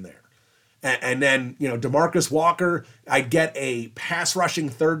monster in there, and then, DeMarcus Walker, I'd get a pass rushing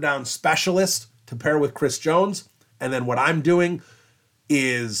third down specialist to pair with Chris Jones. And then what I'm doing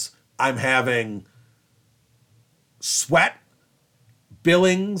is I'm having Sweat,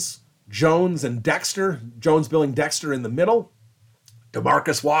 Billings, Jones, and Dexter. Jones, Billings, Dexter in the middle.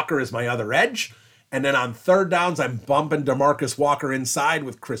 DeMarcus Walker is my other edge. And then on third downs, I'm bumping DeMarcus Walker inside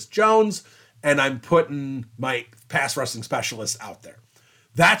with Chris Jones, and I'm putting my pass rushing specialist out there.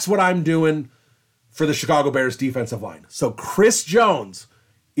 That's what I'm doing for the Chicago Bears defensive line. So Chris Jones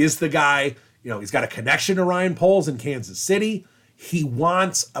is the guy, he's got a connection to Ryan Poles in Kansas City. He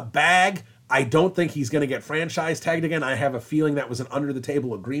wants a bag. I don't think he's going to get franchise tagged again. I have a feeling that was an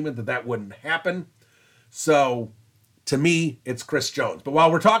under-the-table agreement that wouldn't happen. So, to me, it's Chris Jones. But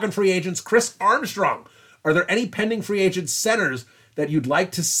while we're talking free agents, Chris Armstrong, are there any pending free agent centers that you'd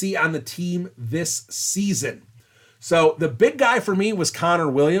like to see on the team this season? So, the big guy for me was Connor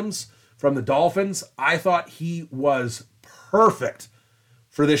Williams from the Dolphins. I thought he was perfect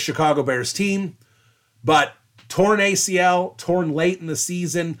for this Chicago Bears team, but torn ACL, torn late in the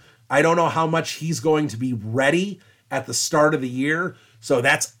season. I don't know how much he's going to be ready at the start of the year. So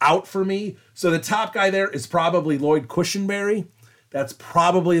that's out for me. So the top guy there is probably Lloyd Cushenberry. That's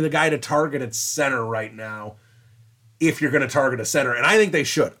probably the guy to target at center right now if you're going to target a center. And I think they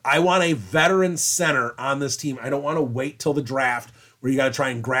should. I want a veteran center on this team. I don't want to wait till the draft where you got to try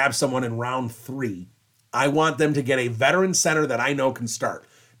and grab someone in round 3. I want them to get a veteran center that I know can start.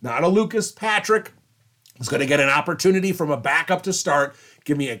 Not a Lucas Patrick. He's going to get an opportunity from a backup to start.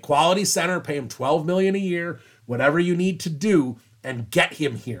 Give me a quality center, pay him $12 million a year, whatever you need to do, and get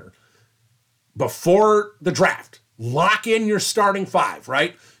him here before the draft. Lock in your starting 5,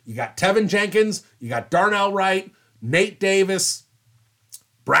 right? You got Tevin Jenkins, you got Darnell Wright, Nate Davis,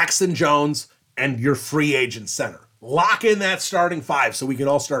 Braxton Jones, and your free agent center. Lock in that starting 5 so we can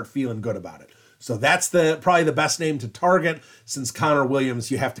all start feeling good about it. So that's probably the best name to target, since Connor Williams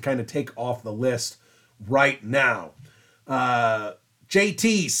you have to kind of take off the list right now.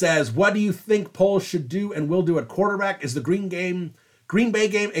 JT says, what do you think Poles should do and will do at quarterback? Is the Green Bay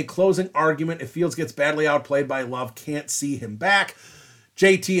game a closing argument? If Fields gets badly outplayed by Love, can't see him back.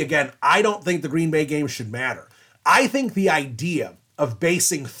 JT, again, I don't think the Green Bay game should matter. I think the idea of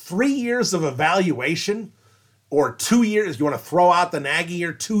basing 3 years of evaluation, or 2 years, you want to throw out the Nagy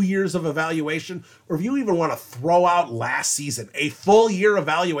year, 2 years of evaluation, or if you even want to throw out last season, a full year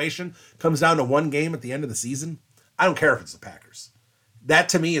evaluation comes down to one game at the end of the season. I don't care if it's the Packers. That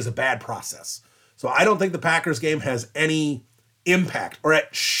to me is a bad process. So I don't think the Packers game has any impact, or it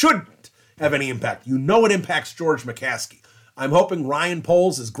shouldn't have any impact. You know it impacts George McCaskey. I'm hoping Ryan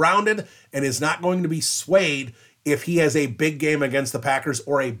Poles is grounded and is not going to be swayed if he has a big game against the Packers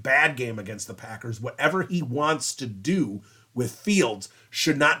or a bad game against the Packers. Whatever he wants to do with Fields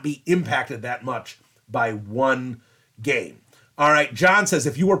should not be impacted that much by one game. All right, John says,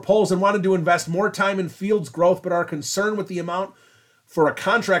 if you were Poles and wanted to invest more time in Fields' growth but are concerned with the amount for a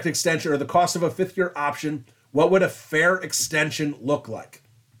contract extension or the cost of a fifth-year option, what would a fair extension look like?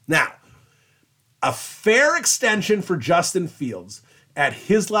 Now, a fair extension for Justin Fields at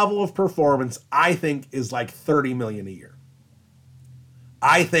his level of performance, I think, is like $30 million a year.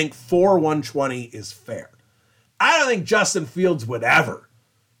 I think $120 is fair. I don't think Justin Fields would ever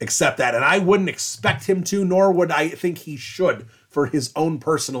accept that, and I wouldn't expect him to, nor would I think he should for his own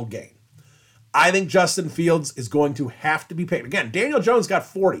personal gain. I think Justin Fields is going to have to be paid. Again, Daniel Jones got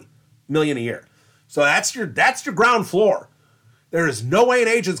 $40 million a year. So that's your ground floor. There is no way an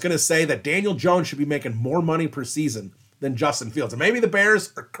agent's going to say that Daniel Jones should be making more money per season than Justin Fields. And maybe the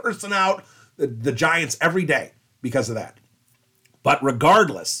Bears are cursing out the Giants every day because of that. But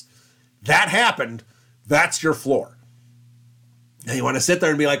regardless, that happened. That's your floor. And you want to sit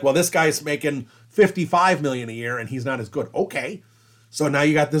there and be like, well, this guy's making $55 million a year and he's not as good. Okay. So now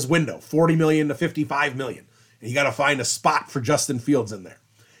you got this window, $40 million to $55 million. And you got to find a spot for Justin Fields in there.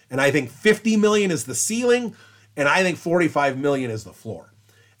 And I think $50 million is the ceiling, and I think $45 million is the floor.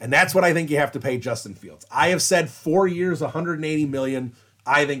 And that's what I think you have to pay Justin Fields. I have said 4 years, $180 million,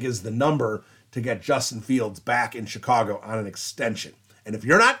 I think is the number to get Justin Fields back in Chicago on an extension. And if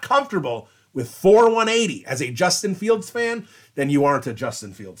you're not comfortable with $180 as a Justin Fields fan, then you aren't a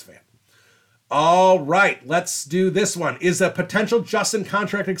Justin Fields fan. All right, let's do this one. Is a potential Justin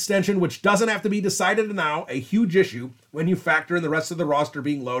contract extension, which doesn't have to be decided now, a huge issue when you factor in the rest of the roster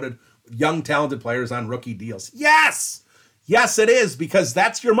being loaded with young, talented players on rookie deals? Yes! Yes, it is, because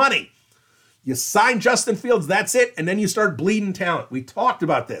that's your money. You sign Justin Fields, that's it, and then you start bleeding talent. We talked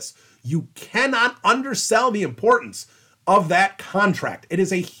about this. You cannot undersell the importance of that contract. It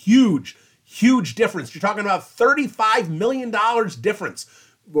is a huge, huge difference. You're talking about $35 million difference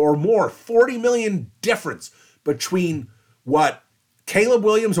or more, $40 million difference between what Caleb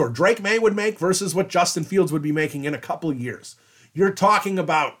Williams or Drake May would make versus what Justin Fields would be making in a couple of years. You're talking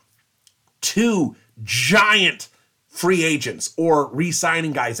about two giant free agents or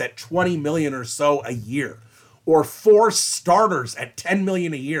re-signing guys at $20 million or so a year, or four starters at $10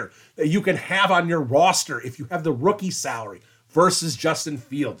 million a year that you can have on your roster if you have the rookie salary versus Justin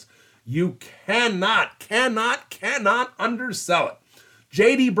Fields. You cannot undersell it.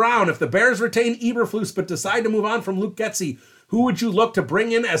 J.D. Brown, if the Bears retain Eberflus but decide to move on from Luke Getsy, who would you look to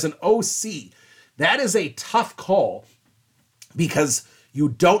bring in as an OC? That is a tough call because you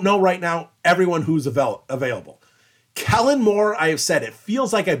don't know right now everyone who's available. Kellen Moore, I have said, it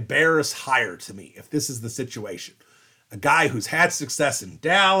feels like a Bears hire to me if this is the situation. A guy who's had success in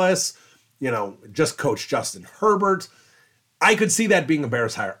Dallas, just coached Justin Herbert. I could see that being a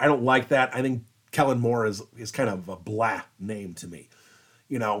Bears hire. I don't like that. I think Kellen Moore is kind of a blah name to me.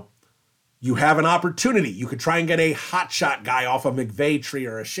 You have an opportunity. You could try and get a hotshot guy off a McVay tree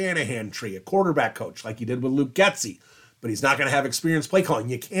or a Shanahan tree, a quarterback coach like you did with Luke Getsy, but he's not going to have experience play calling.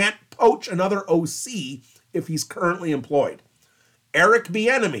 You can't poach another OC if he's currently employed. Eric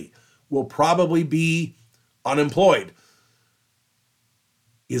Bieniemy will probably be unemployed.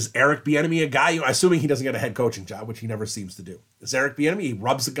 Is Eric Bieniemy a guy, assuming he doesn't get a head coaching job, which he never seems to do? Is Eric Bieniemy, he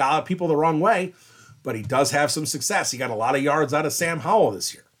rubs people the wrong way, but he does have some success. He got a lot of yards out of Sam Howell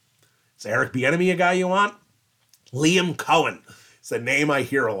this year. Is Eric Bieniemy a guy you want? Liam Cohen is a name I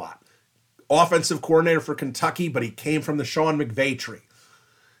hear a lot. Offensive coordinator for Kentucky, but he came from the Sean McVay tree.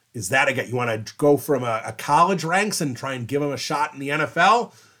 Is that a guy you want to go from a college ranks and try and give him a shot in the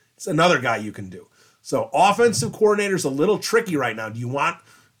NFL? It's another guy you can do. So offensive coordinator's a little tricky right now. Do you want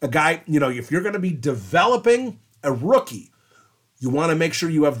a guy, if you're going to be developing a rookie, you want to make sure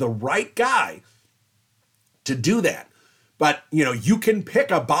you have the right guy to do that. But, you can pick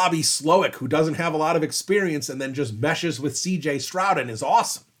a Bobby Slowick who doesn't have a lot of experience and then just meshes with C.J. Stroud and is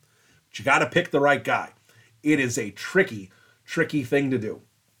awesome. But you got to pick the right guy. It is a tricky thing to do.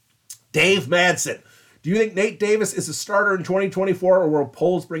 Dave Madsen, do you think Nate Davis is a starter in 2024 or will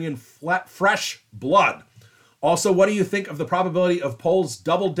Poles bring in fresh blood? Also, what do you think of the probability of Poles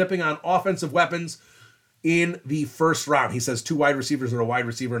double dipping on offensive weapons in the first round? He says 2 wide receivers and a wide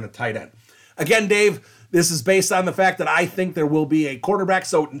receiver and a tight end. Again, Dave, this is based on the fact that I think there will be a quarterback.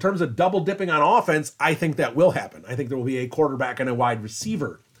 So in terms of double dipping on offense, I think that will happen. I think there will be a quarterback and a wide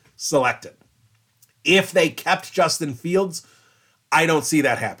receiver selected. If they kept Justin Fields, I don't see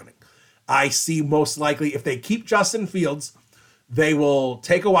that happening. I see most likely if they keep Justin Fields, They will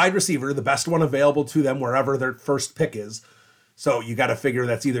take a wide receiver, the best one available to them, wherever their first pick is. So you got to figure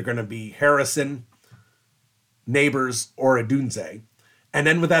that's either going to be Harrison, Neighbors, or Adunze. And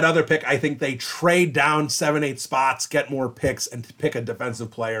then with that other pick, I think they trade down 7-8 spots, get more picks, and pick a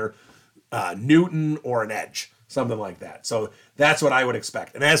defensive player, Newton or an edge, something like that. So that's what I would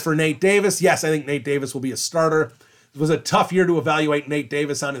expect. And as for Nate Davis, yes, I think Nate Davis will be a starter. It was a tough year to evaluate Nate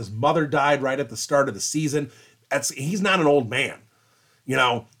Davis on. His mother died right at the start of the season. He's not an old man. You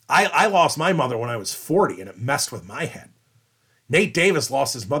know, I lost my mother when I was 40, and it messed with my head. Nate Davis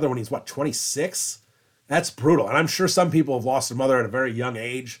lost his mother when he's, 26? That's brutal. And I'm sure some people have lost their mother at a very young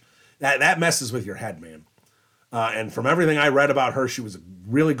age. That messes with your head, man. And from everything I read about her, she was a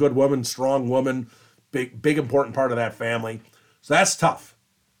really good woman, strong woman, big important part of that family. So that's tough.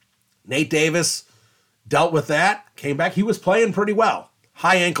 Nate Davis dealt with that, came back. He was playing pretty well.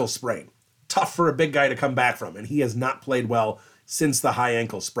 High ankle sprain. Tough for a big guy to come back from. And he has not played well since the high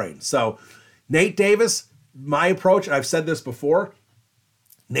ankle sprain. So Nate Davis, my approach, I've said this before,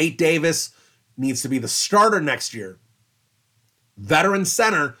 Nate Davis needs to be the starter next year. Veteran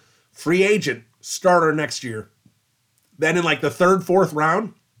center, free agent, starter next year. Then in the third, fourth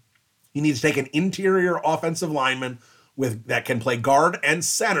round, you need to take an interior offensive lineman that can play guard and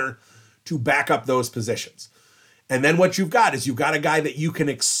center to back up those positions. And then what you've got is a guy that you can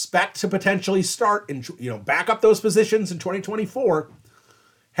expect to potentially start and back up those positions in 2024.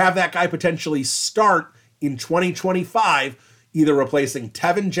 Have that guy potentially start in 2025, either replacing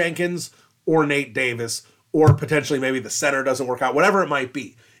Tevin Jenkins or Nate Davis, or potentially maybe the center doesn't work out, whatever it might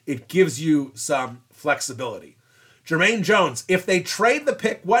be. It gives you some flexibility. Jermaine Jones, if they trade the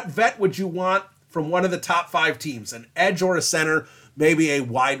pick, what vet would you want from one of the top 5 teams? An edge or a center, maybe a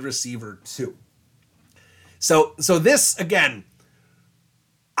wide receiver too. So this, again,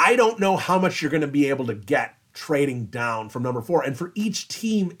 I don't know how much you're going to be able to get trading down from number 4. And for each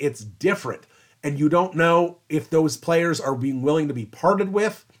team, it's different. And you don't know if those players are being willing to be parted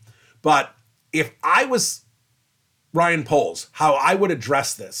with. But if I was Ryan Poles, how I would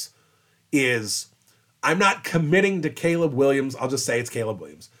address this is I'm not committing to Caleb Williams. I'll just say it's Caleb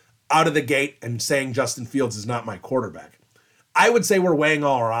Williams out of the gate and saying Justin Fields is not my quarterback. I would say we're weighing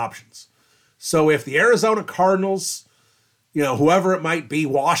all our options. So if the Arizona Cardinals, whoever it might be,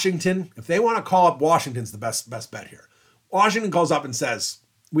 Washington, if they want to call up, Washington's the best bet here. Washington calls up and says,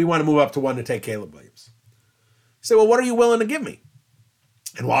 we want to move up to 1 to take Caleb Williams. You say, well, what are you willing to give me?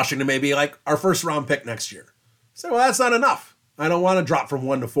 And Washington may be like, our first round pick next year. You say, well, that's not enough. I don't want to drop from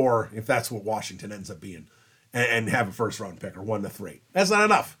 1 to 4 if that's what Washington ends up being and have a first round pick or 1 to 3. That's not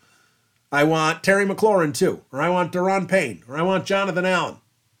enough. I want Terry McLaurin too, or I want Daron Payne, or I want Jonathan Allen.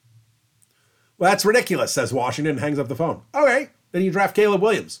 Well, that's ridiculous, says Washington and hangs up the phone. Okay, then you draft Caleb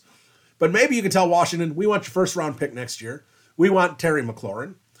Williams. But maybe you can tell Washington, we want your first round pick next year. We want Terry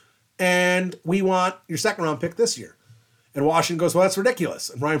McLaurin. And we want your second round pick this year. And Washington goes, well, that's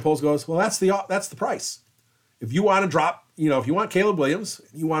ridiculous. And Ryan Poles goes, well, that's the price. If you want to drop, if you want Caleb Williams,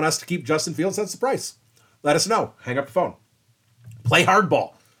 you want us to keep Justin Fields, that's the price. Let us know. Hang up the phone. Play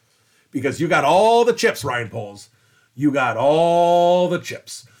hardball. Because you got all the chips, Ryan Poles. You got all the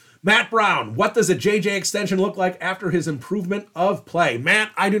chips. Matt Brown, what does a JJ extension look like after his improvement of play?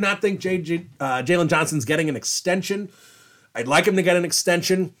 Matt, I do not think Jalen Johnson's getting an extension. I'd like him to get an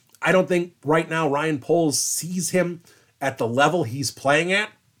extension. I don't think right now Ryan Poles sees him at the level he's playing at.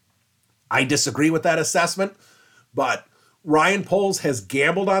 I disagree with that assessment, but Ryan Poles has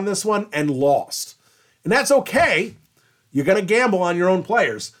gambled on this one and lost. And that's okay. You're going to gamble on your own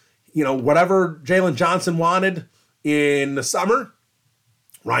players. Whatever Jalen Johnson wanted in the summer,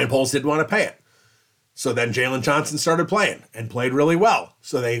 Ryan Poles didn't want to pay it. So then Jalen Johnson started playing and played really well.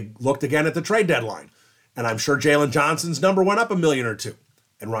 So they looked again at the trade deadline. And I'm sure Jalen Johnson's number went up $1 million or $2 million.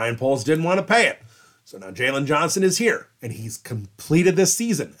 And Ryan Poles didn't want to pay it. So now Jalen Johnson is here. And he's completed this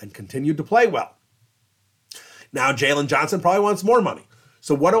season and continued to play well. Now Jalen Johnson probably wants more money.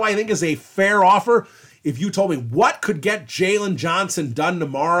 So what do I think is a fair offer? If you told me what could get Jalen Johnson done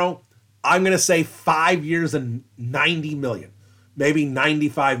tomorrow, I'm going to say 5 years and $90 million. Maybe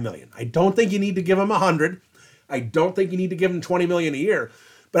 $95 million. I don't think you need to give him 100. I don't think you need to give him $20 million a year.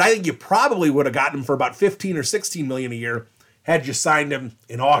 But I think you probably would have gotten him for about $15 or $16 million a year had you signed him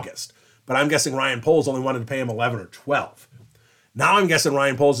in August. But I'm guessing Ryan Poles only wanted to pay him 11 or 12. Now I'm guessing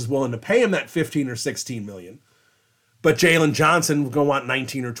Ryan Poles is willing to pay him that 15 or 16 million. But Jalen Johnson will go want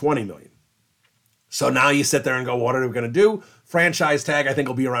 19 or 20 million. So now you sit there and go, what are we going to do? Franchise tag, I think,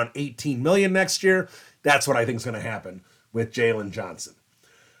 will be around 18 million next year. That's what I think is going to happen with Jalen Johnson.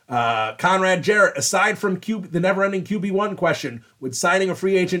 Conrad Jarrett, aside from the never-ending QB1 question, would signing a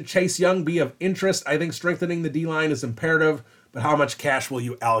free agent Chase Young be of interest? I think strengthening the D-line is imperative, but how much cash will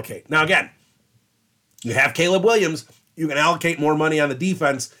you allocate? Now, again, you have Caleb Williams. You can allocate more money on the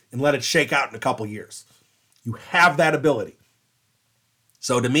defense and let it shake out in a couple years. You have that ability.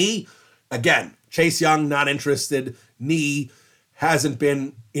 So to me, again, Chase Young, not interested. Knee hasn't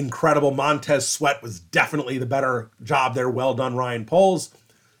been incredible. Montez Sweat was definitely the better job there. Well done, Ryan Poles.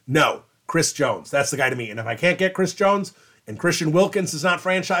 No, Chris Jones. That's the guy to me. And if I can't get Chris Jones and Christian Wilkins is not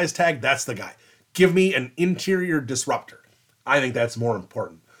franchise tagged, that's the guy. Give me an interior disruptor. I think that's more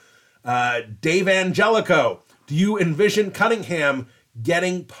important. Dave Angelico, do you envision Cunningham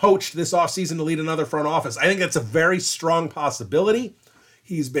getting poached this offseason to lead another front office? I think that's a very strong possibility.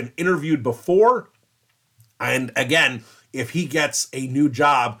 He's been interviewed before. And again, if he gets a new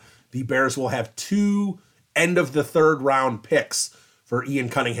job, the Bears will have 2 end of the 3rd round picks for Ian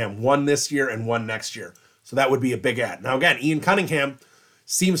Cunningham, 1 this year and 1 next year. So that would be a big add. Now again, Ian Cunningham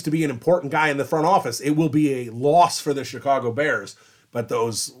seems to be an important guy in the front office. It will be a loss for the Chicago Bears, but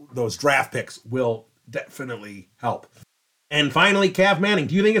those draft picks will definitely help. And finally, Cav Manning,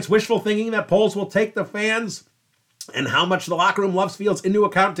 do you think it's wishful thinking that Poles will take the fans and how much the locker room loves Fields into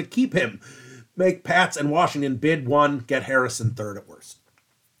account to keep him? Make Pats and Washington bid 1, get Harrison 3rd at worst.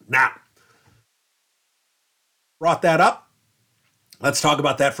 Now, brought that up. Let's talk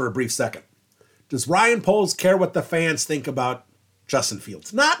about that for a brief second. Does Ryan Poles care what the fans think about Justin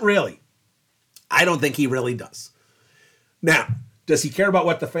Fields? Not really. I don't think he really does. Now, does he care about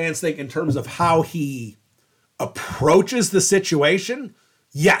what the fans think in terms of how he approaches the situation?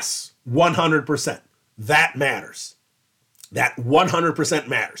 Yes, 100%. That matters. That 100%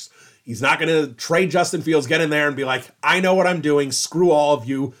 matters. He's not going to trade Justin Fields, get in there and be like, I know what I'm doing. Screw all of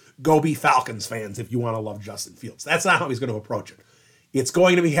you. Go be Falcons fans if you want to love Justin Fields. That's not how he's going to approach it. It's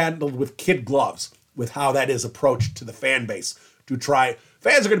going to be handled with kid gloves, with how that is approached to the fan base to try.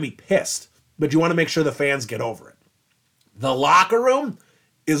 Fans are going to be pissed, but you want to make sure the fans get over it. The locker room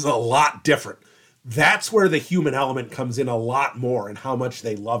is a lot different. That's where the human element comes in a lot more and how much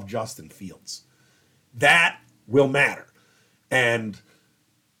they love Justin Fields. That will matter. And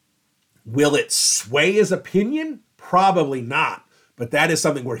will it sway his opinion? Probably not. But that is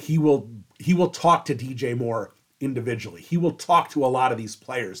something where he will talk to DJ Moore individually. He will talk to a lot of these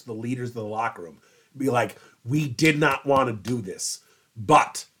players, the leaders of the locker room, be like, we did not want to do this,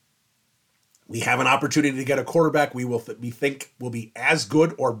 but we have an opportunity to get a quarterback we think will be as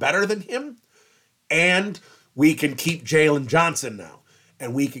good or better than him, and we can keep Jalen Johnson now,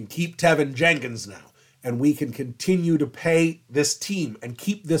 and we can keep Tevin Jenkins now, and we can continue to pay this team and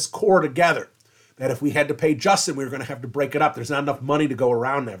keep this core together. That if we had to pay Justin, we were going to have to break it up. There's not enough money to go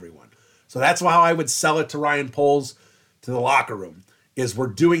around everyone. So that's how I would sell it to Ryan Poles, to the locker room, is we're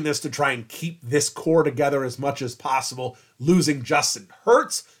doing this to try and keep this core together as much as possible. Losing Justin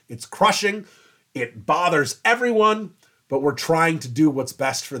hurts. It's crushing. It bothers everyone, but we're trying to do what's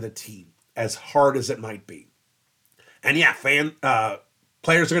best for the team, as hard as it might be. And yeah, players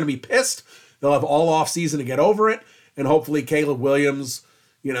are going to be pissed. They'll have all off season to get over it, and hopefully Caleb Williams,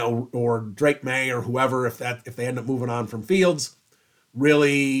 or Drake May or whoever, if they end up moving on from Fields,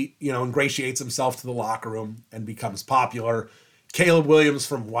 really, ingratiates himself to the locker room and becomes popular. Caleb Williams,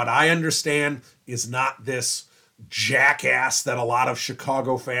 from what I understand, is not this jackass that a lot of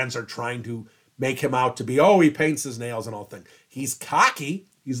Chicago fans are trying to make him out to be. Oh, he paints his nails and all things. He's cocky.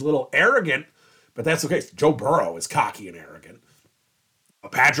 He's a little arrogant, but that's okay. Joe Burrow is cocky and arrogant.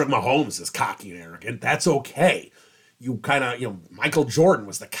 Patrick Mahomes is cocky and arrogant. That's okay. You kind of, Michael Jordan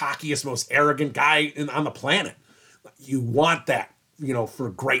was the cockiest, most arrogant guy on the planet. You want that, for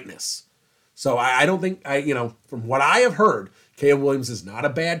greatness. So I don't think, from what I have heard, Caleb Williams is not a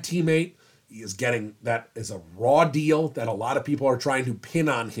bad teammate. He is getting, that is a raw deal that a lot of people are trying to pin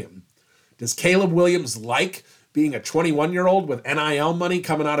on him. Does Caleb Williams like being a 21-year-old with NIL money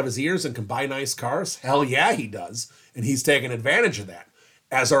coming out of his ears and can buy nice cars? Hell yeah, he does. And he's taking advantage of that,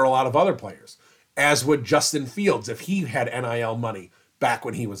 as are a lot of other players. As would Justin Fields if he had NIL money back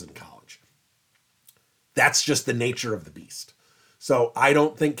when he was in college. That's just the nature of the beast. So I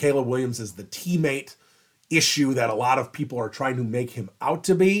don't think Caleb Williams is the teammate issue that a lot of people are trying to make him out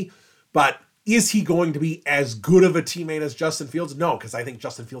to be. But is he going to be as good of a teammate as Justin Fields? No, because I think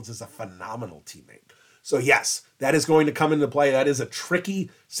Justin Fields is a phenomenal teammate. So yes, that is going to come into play. That is a tricky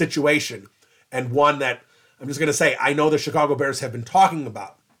situation, and one that I'm just going to say, I know the Chicago Bears have been talking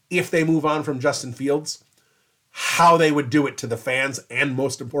about, if they move on from Justin Fields, how they would do it to the fans and,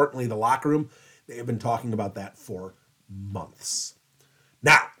 most importantly, the locker room. They have been talking about that for months.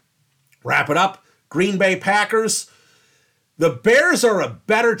 Now, wrap it up. Green Bay Packers. The Bears are a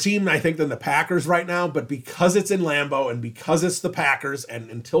better team, I think, than the Packers right now, but because it's in Lambeau and because it's the Packers, and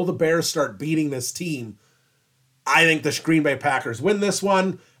until the Bears start beating this team, I think the Green Bay Packers win this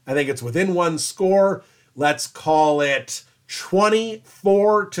one. I think it's within one score. Let's call it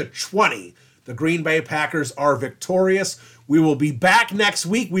 24-20. The Green Bay Packers are victorious. We will be back next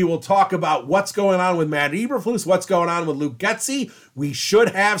week. We will talk about what's going on with Matt Eberflus, what's going on with Luke Getsy. We should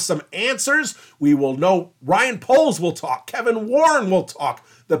have some answers. We will know. Ryan Poles will talk. Kevin Warren will talk.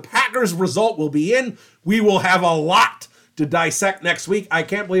 The Packers result will be in. We will have a lot to dissect next week. I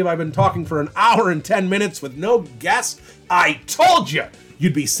can't believe I've been talking for an hour and 10 minutes with no guest. I told you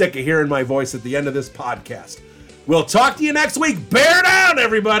you'd be sick of hearing my voice at the end of this podcast. We'll talk to you next week. Bear down,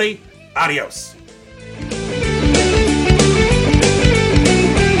 everybody. Adios.